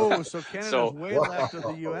 Oh, so Canada's way left of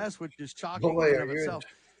the U.S., which is shocking in and of itself.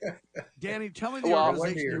 Danny, tell me the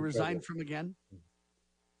organization you resigned from again.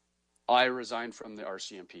 I resigned from the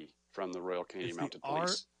RCMP, from the Royal Canadian Mounted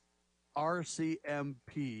Police.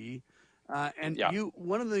 RCMP.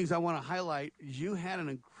 One of the things I want to highlight is you had an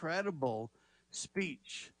incredible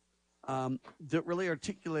speech that really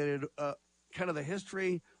articulated kind of the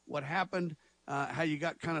history, what happened, how you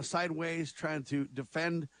got kind of sideways trying to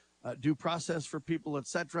defend due process for people,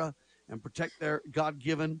 etc., and protect their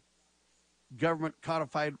God-given government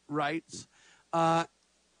codified rights.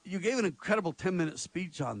 You gave an incredible 10-minute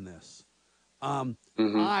speech on this.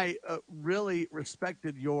 I really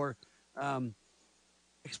respected your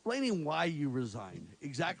explaining why you resigned,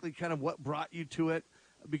 exactly kind of what brought you to it,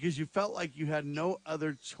 because you felt like you had no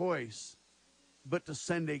other choice but to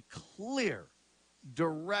send a clear,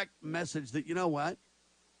 direct message that, you know what,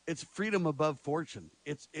 it's freedom above fortune.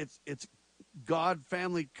 It's God,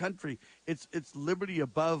 family, country. It's liberty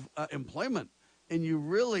above employment. And you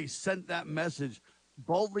really sent that message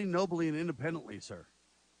boldly, nobly, and independently, sir.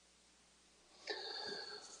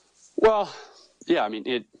 Well, yeah, I mean,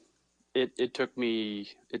 it took me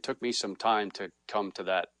some time to come to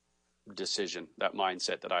that decision, that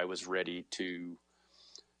mindset that I was ready to.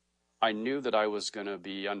 I knew that I was going to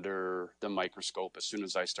be under the microscope as soon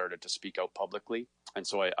as I started to speak out publicly. And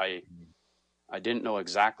so I didn't know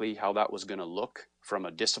exactly how that was going to look from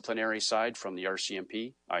a disciplinary side from the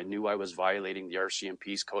RCMP. I knew I was violating the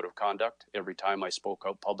RCMP's code of conduct every time I spoke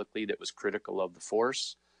out publicly that was critical of the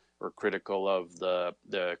force or critical of the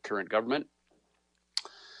current government.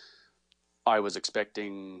 I was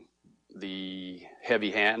expecting the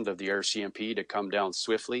heavy hand of the RCMP to come down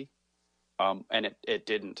swiftly, and it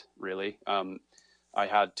didn't really. I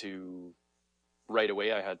had to, right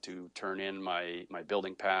away, I had to turn in my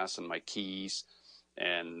building pass and my keys,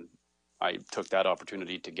 and I took that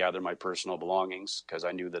opportunity to gather my personal belongings because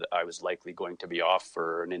I knew that I was likely going to be off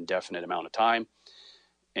for an indefinite amount of time.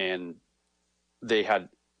 And they had,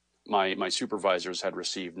 my supervisors had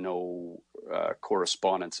received no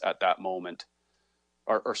correspondence at that moment,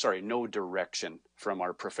 or sorry, no direction from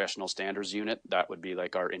our professional standards unit. That would be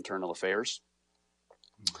like our internal affairs.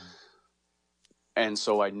 Mm-hmm. And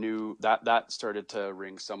so I knew that started to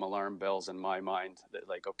ring some alarm bells in my mind that,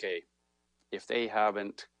 like, okay, if they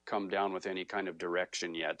haven't come down with any kind of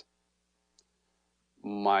direction yet,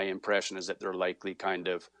 my impression is that they're likely kind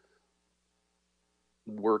of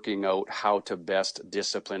working out how to best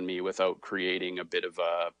discipline me without creating a bit of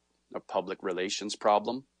a public relations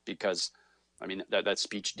problem. Because, I mean, that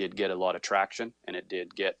speech did get a lot of traction and it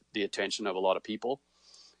did get the attention of a lot of people.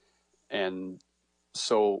 And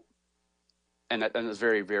so, and it's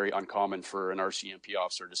very, very uncommon for an RCMP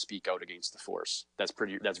officer to speak out against the force. That's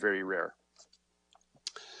very rare.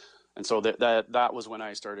 And so that was when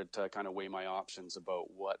I started to kind of weigh my options about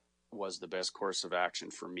what was the best course of action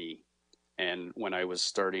for me. And when I was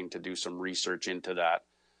starting to do some research into that,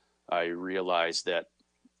 I realized that,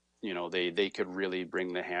 you know, they could really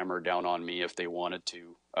bring the hammer down on me if they wanted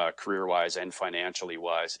to, career-wise and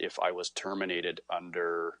financially-wise, if I was terminated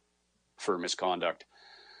for misconduct.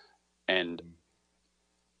 And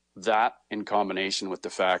that in combination with the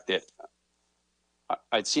fact that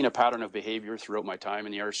I'd seen a pattern of behavior throughout my time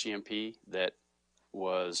in the RCMP that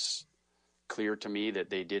was clear to me that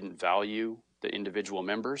they didn't value the individual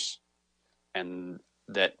members, and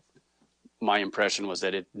that my impression was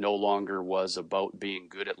that it no longer was about being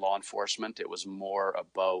good at law enforcement. It was more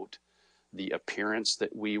about the appearance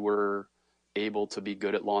that we were able to be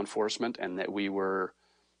good at law enforcement, and that we were,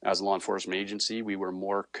 as a law enforcement agency, we were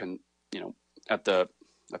more, at the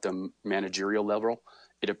managerial level,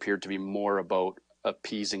 it appeared to be more about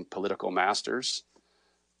appeasing political masters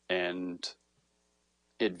and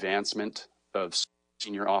advancement of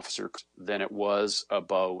senior officers than it was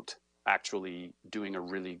about actually doing a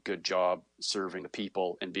really good job serving the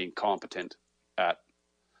people and being competent at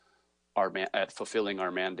fulfilling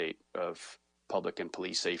our mandate of public and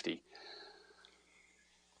police safety.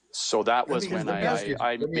 So that was when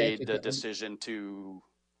I made the decision to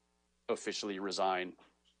officially resign.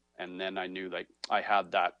 And then I knew, like, I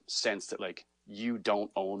had that sense that, like, you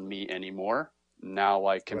don't own me anymore. Now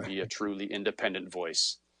I can be a truly independent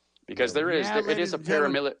voice, because it is a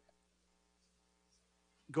paramilitary.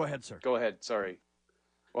 Go ahead, sir. Go ahead. Sorry.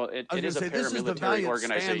 Well, it is a this is the paramilitary valiant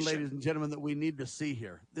organization. stand, ladies and gentlemen, that we need to see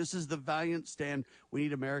here. This is the valiant stand we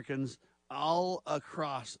need Americans all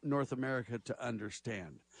across North America to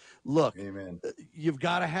understand. Look, Amen. You've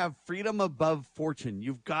got to have freedom above fortune.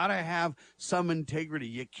 You've got to have some integrity.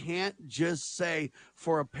 You can't just say,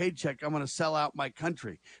 for a paycheck, I'm going to sell out my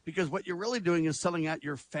country, because what you're really doing is selling out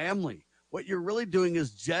your family. What you're really doing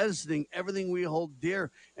is jettisoning everything we hold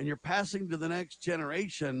dear, and you're passing to the next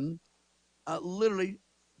generation literally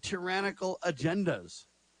tyrannical agendas.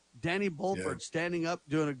 Danny Bulford standing up,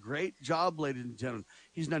 doing a great job, ladies and gentlemen.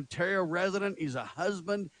 He's an Ontario resident. He's a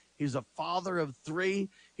husband. He's a father of 3.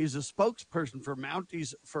 He's a spokesperson for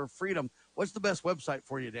Mounties for Freedom. What's the best website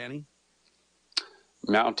for you, Danny?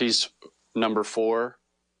 Mounties 4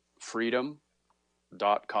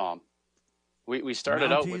 freedom.com. We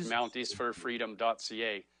started out with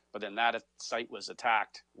mountiesforfreedom.ca, but then that site was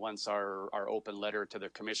attacked once our open letter to the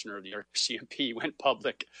commissioner of the RCMP went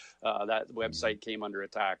public. That website came under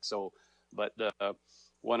attack. So, but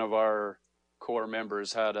one of our core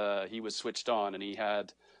members he was switched on, and he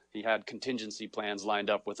had contingency plans lined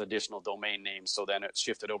up with additional domain names. So then it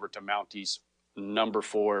shifted over to Mounties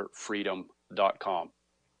 4 freedom.com.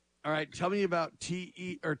 All right, tell me about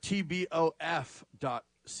TBOF.ca.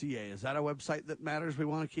 Is that a website that matters we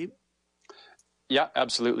want to keep? Yeah,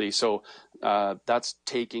 absolutely. So that's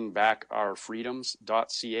taking back our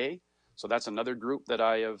freedoms.ca. So that's another group that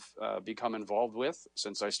I have become involved with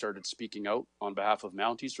since I started speaking out on behalf of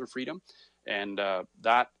Mounties for Freedom. And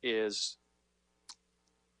that is,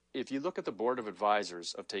 if you look at the board of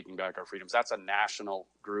advisors of Taking Back Our Freedoms, that's a national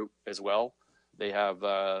group as well. They have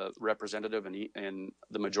a representative in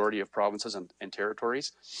the majority of provinces and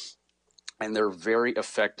territories. And they're very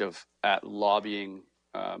effective at lobbying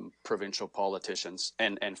provincial politicians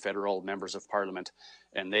and federal members of parliament.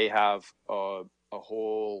 And they have a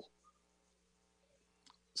whole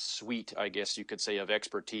suite, I guess you could say, of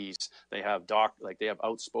expertise. They have they have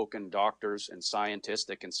outspoken doctors and scientists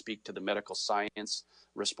that can speak to the medical science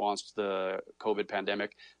response to the COVID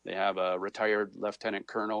pandemic. They have a retired lieutenant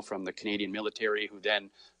colonel from the Canadian military who then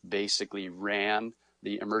basically ran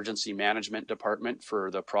the emergency management department for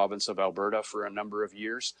the province of Alberta for a number of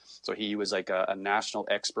years. So he was like a national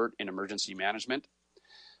expert in emergency management.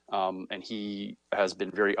 And he has been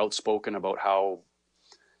very outspoken about how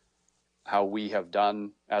we have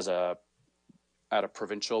done at a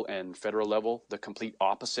provincial and federal level, the complete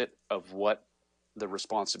opposite of what the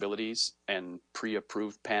responsibilities and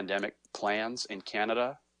pre-approved pandemic plans in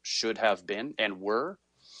Canada should have been and were.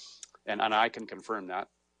 And I can confirm that.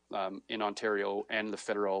 In Ontario and the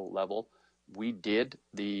federal level,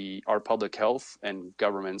 our public health and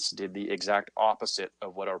governments did the exact opposite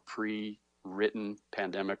of what our pre-written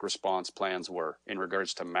pandemic response plans were in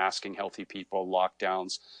regards to masking healthy people,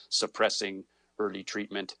 lockdowns, suppressing early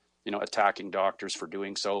treatment, attacking doctors for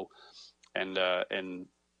doing so. And the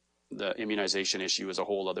immunization issue is a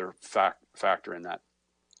whole other factor in that.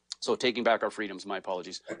 So Taking Back Our Freedoms, my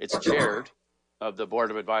apologies. It's chaired of the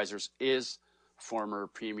board of advisors is former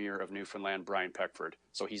Premier of Newfoundland, Brian Peckford.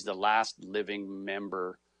 So he's the last living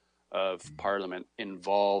member of Parliament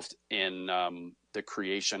involved in the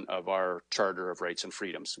creation of our Charter of Rights and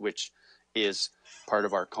Freedoms, which is part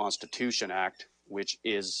of our Constitution Act, which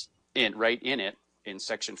is right in it, in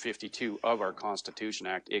Section 52 of our Constitution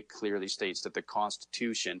Act, it clearly states that the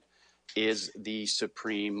Constitution is the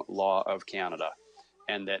supreme law of Canada,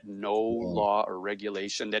 and that no law or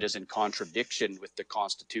regulation that is in contradiction with the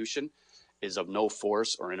Constitution is of no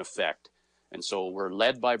force or in effect. And so we're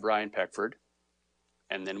led by Brian Peckford.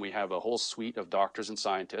 And then we have a whole suite of doctors and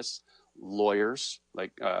scientists, lawyers,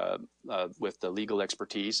 like with the legal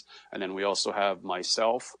expertise. And then we also have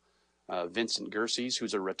myself, Vincent Gerses,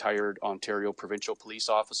 who's a retired Ontario provincial police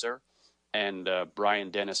officer, and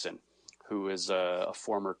Brian Dennison, who is a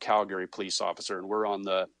former Calgary police officer. And we're on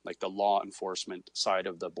the law enforcement side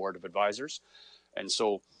of the board of advisors. And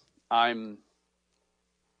so I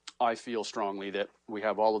feel strongly that we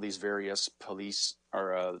have all of these various police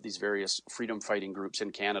or these various freedom fighting groups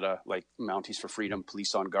in Canada, like Mounties for Freedom,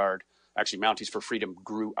 Police on Guard. Actually, Mounties for Freedom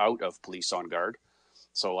grew out of Police on Guard.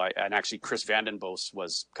 So actually Chris Vandenbos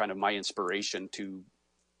was kind of my inspiration to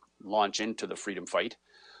launch into the freedom fight.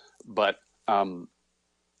 But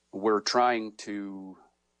we're trying to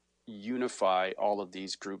unify all of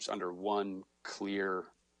these groups under one clear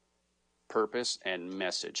purpose and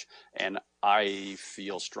message. And I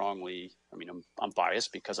feel strongly, I mean, I'm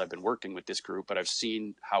biased because I've been working with this group, but I've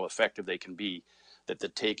seen how effective they can be, that the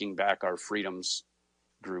Taking Back Our Freedoms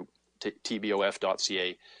group,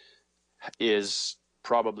 tbof.ca, is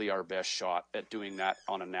probably our best shot at doing that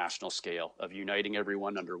on a national scale, of uniting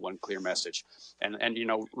everyone under one clear message. And you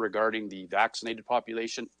know, regarding the vaccinated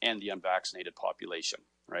population and the unvaccinated population,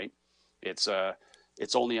 right? It's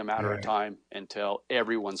only a matter of time until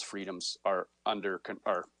everyone's freedoms are under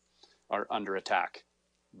attack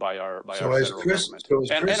by our federal government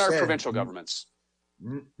and our provincial governments.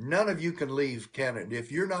 None of you can leave Canada.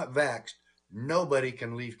 If you're not vaxxed, nobody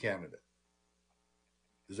can leave Canada.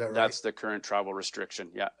 Is that right? That's the current travel restriction.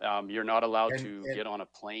 Yeah. You're not allowed to get on a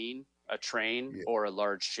plane, a train, or a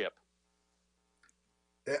large ship.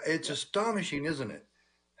 It's astonishing, isn't it?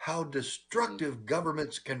 How destructive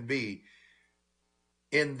governments can be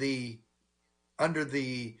under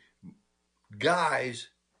the guise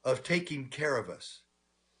of taking care of us.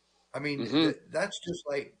 I mean, that's just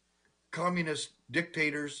like communist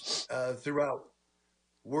dictators throughout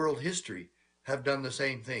world history have done the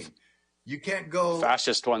same thing. You can't go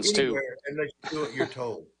fascist ones too unless you do what you're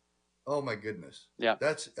told. Oh my goodness. Yeah.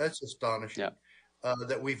 That's astonishing.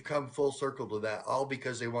 That we've come full circle to that, all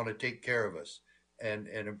because they want to take care of us and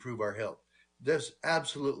improve our health. That's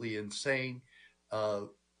absolutely insane.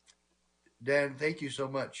 Dan, thank you so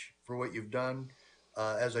much for what you've done.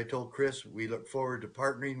 As I told Chris, we look forward to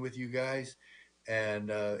partnering with you guys,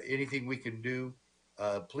 and anything we can do,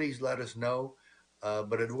 please let us know.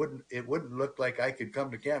 But it wouldn't look like I could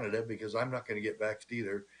come to Canada because I'm not going to get vaxxed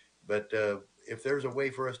either. But if there's a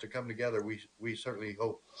way for us to come together, we certainly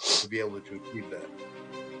hope to be able to achieve that.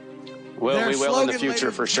 Well, we will in the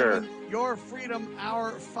future for sure. Your freedom,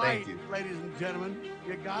 our fight, ladies and gentlemen.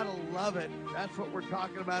 You gotta love it. That's what we're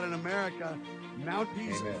talking about in America.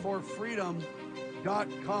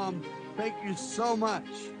 MountiesForFreedom.com. Thank you so much,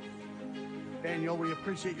 Daniel. We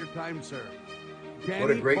appreciate your time, sir. Danny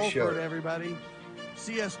What a great Fulford, show, everybody.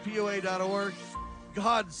 CSPOA.org.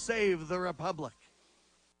 God save the Republic.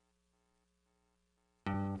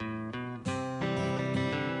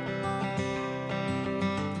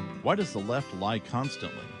 Why does the left lie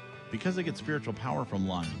constantly? Because they get spiritual power from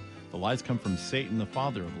lying. The lies come from Satan, the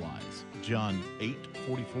father of lies. John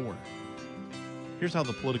 8:44. Here's how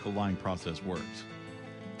the political lying process works.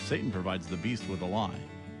 Satan provides the beast with a lie.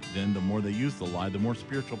 Then the more they use the lie, the more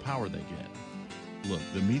spiritual power they get. Look,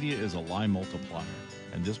 the media is a lie multiplier,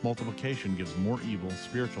 and this multiplication gives more evil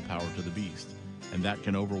spiritual power to the beast, and that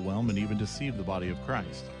can overwhelm and even deceive the body of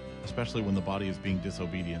Christ, especially when the body is being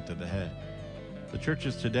disobedient to the head. The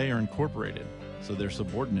churches today are incorporated, so they're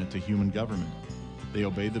subordinate to human government. They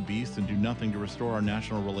obey the beast and do nothing to restore our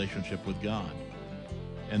national relationship with God.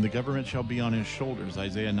 And the government shall be on his shoulders,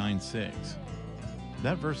 Isaiah 9:6.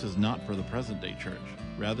 That verse is not for the present-day church.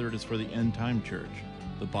 Rather, it is for the end-time church,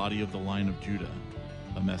 the body of the line of Judah.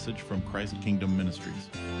 A message from Christ Kingdom Ministries.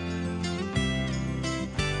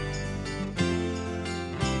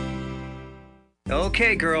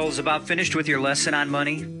 Okay, girls, about finished with your lesson on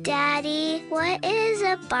money? Daddy, what is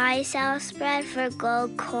a buy-sell spread for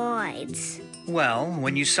gold coins? Well,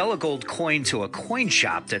 when you sell a gold coin to a coin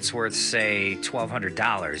shop that's worth, say,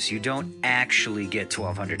 $1,200, you don't actually get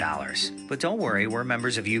 $1,200. But don't worry, we're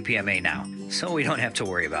members of UPMA now, so we don't have to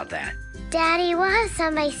worry about that. Daddy, what if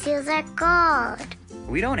somebody steals our gold?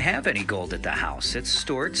 We don't have any gold at the house. It's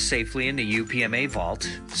stored safely in the UPMA vault,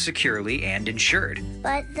 securely and insured.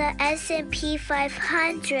 But the S&P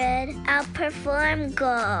 500 outperformed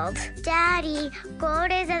gold. Daddy,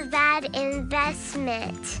 gold is a bad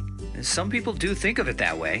investment. Some people do think of it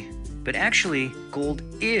that way, but actually, gold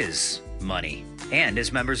is money. And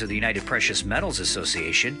as members of the United Precious Metals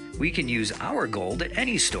Association, we can use our gold at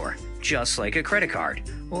any store, just like a credit card.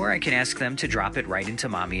 Or I can ask them to drop it right into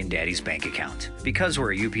Mommy and Daddy's bank account, because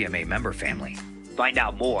we're a UPMA member family. Find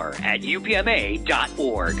out more at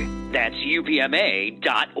upma.org. That's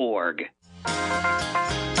upma.org.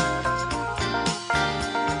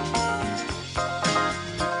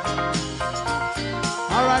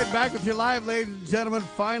 All right, back with you live, ladies and gentlemen.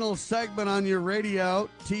 Final segment on your radio.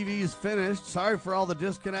 TV's finished. Sorry for all the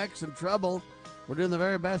disconnects and trouble. We're doing the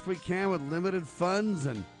very best we can with limited funds,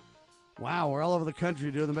 and wow, we're all over the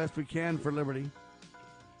country doing the best we can for Liberty.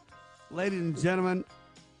 Ladies and gentlemen,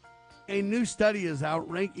 a new study is out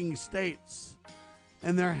ranking states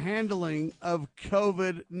and their handling of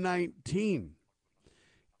COVID-19.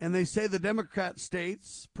 And they say the Democrat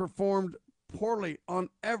states performed poorly on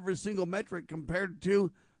every single metric compared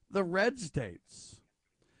to the red states.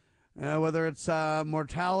 Whether it's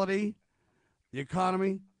mortality, the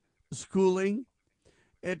economy, schooling.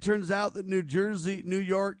 It turns out that New Jersey, New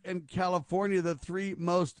York, and California, the three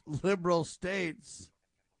most liberal states,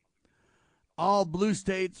 all blue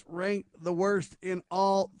states, ranked the worst in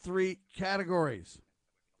all three categories.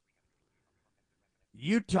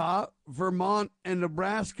 Utah, Vermont, and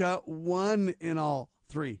Nebraska won in all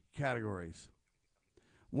three categories.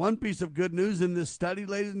 One piece of good news in this study,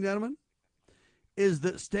 ladies and gentlemen, is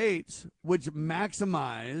that states which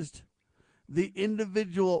maximized the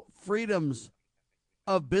individual freedoms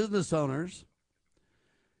of business owners,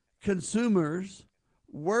 consumers,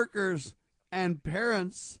 workers, and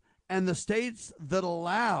parents, and the states that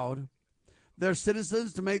allowed their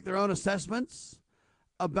citizens to make their own assessments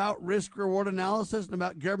about risk-reward analysis and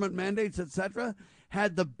about government mandates, etc.,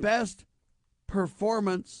 had the best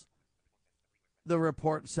performance, the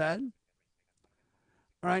report said.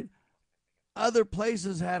 All right. Other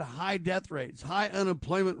places had high death rates, high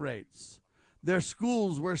unemployment rates. Their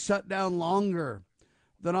schools were shut down longer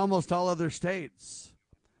than almost all other states.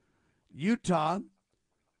 Utah,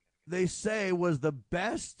 they say, was the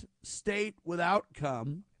best state with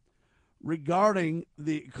outcome regarding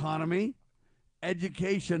the economy,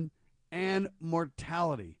 education, and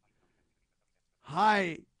mortality.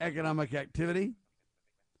 High economic activity.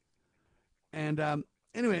 And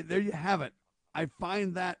anyway, there you have it. I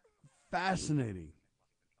find that fascinating.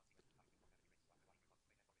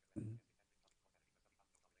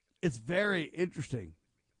 It's very interesting.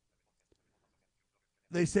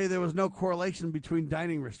 They say there was no correlation between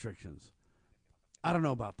dining restrictions. I don't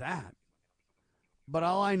know about that. But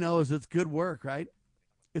all I know is it's good work, right?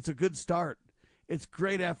 It's a good start. It's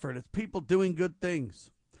great effort. It's people doing good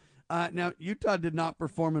things. Now, Utah did not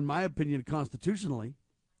perform, in my opinion, constitutionally.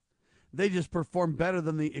 They just performed better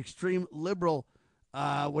than the extreme liberal,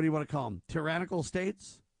 what do you want to call them, tyrannical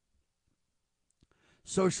states?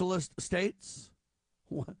 Socialist states?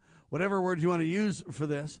 Whatever word you want to use for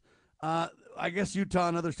this. I guess Utah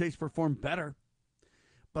and other states performed better.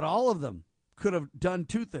 But all of them could have done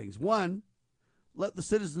two things. One, let the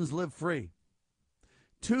citizens live free.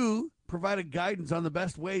 Two, provided guidance on the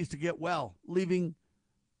best ways to get well,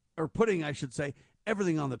 putting, I should say,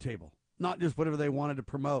 everything on the table, not just whatever they wanted to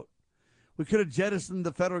promote. We could have jettisoned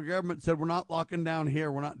the federal government and said, we're not locking down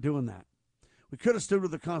here. We're not doing that. We could have stood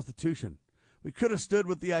with the Constitution. We could have stood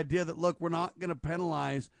with the idea that, look, we're not going to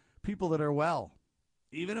penalize people that are well.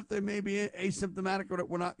 Even if they may be asymptomatic,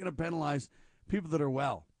 we're not going to penalize people that are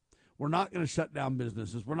well. We're not going to shut down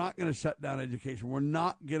businesses. We're not going to shut down education. We're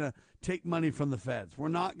not going to take money from the feds. We're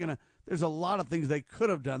not going to. There's a lot of things they could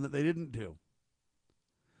have done that they didn't do.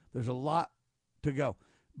 There's a lot to go.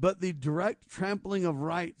 But the direct trampling of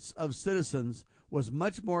rights of citizens was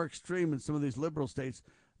much more extreme in some of these liberal states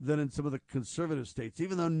than in some of the conservative states,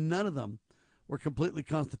 even though none of them were completely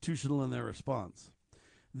constitutional in their response.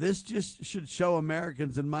 This just should show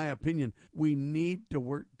Americans, in my opinion, we need to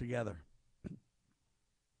work together.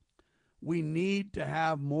 We need to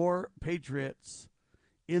have more patriots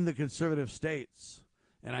in the conservative states.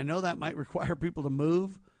 And I know that might require people to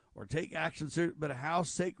move or take action, but how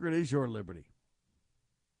sacred is your liberty?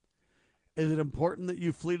 Is it important that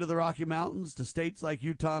you flee to the Rocky Mountains, to states like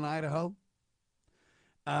Utah and Idaho,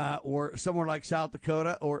 or somewhere like South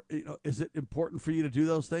Dakota? Or is it important for you to do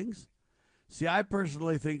those things? See, I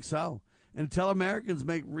personally think so. And until Americans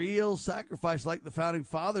make real sacrifice like the Founding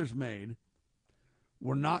Fathers made,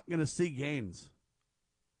 we're not going to see gains.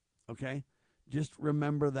 Okay? Just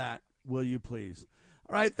remember that, will you please?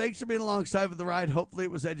 All right, thanks for being alongside with the ride. Hopefully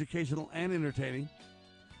it was educational and entertaining.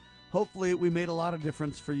 Hopefully we made a lot of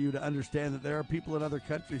difference for you to understand that there are people in other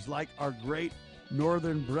countries like our great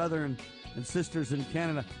northern brethren and sisters in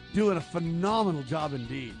Canada doing a phenomenal job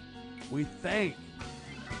indeed. We thank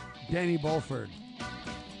Danny Bulford.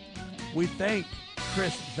 We thank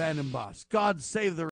Chris Vandenbos. God save the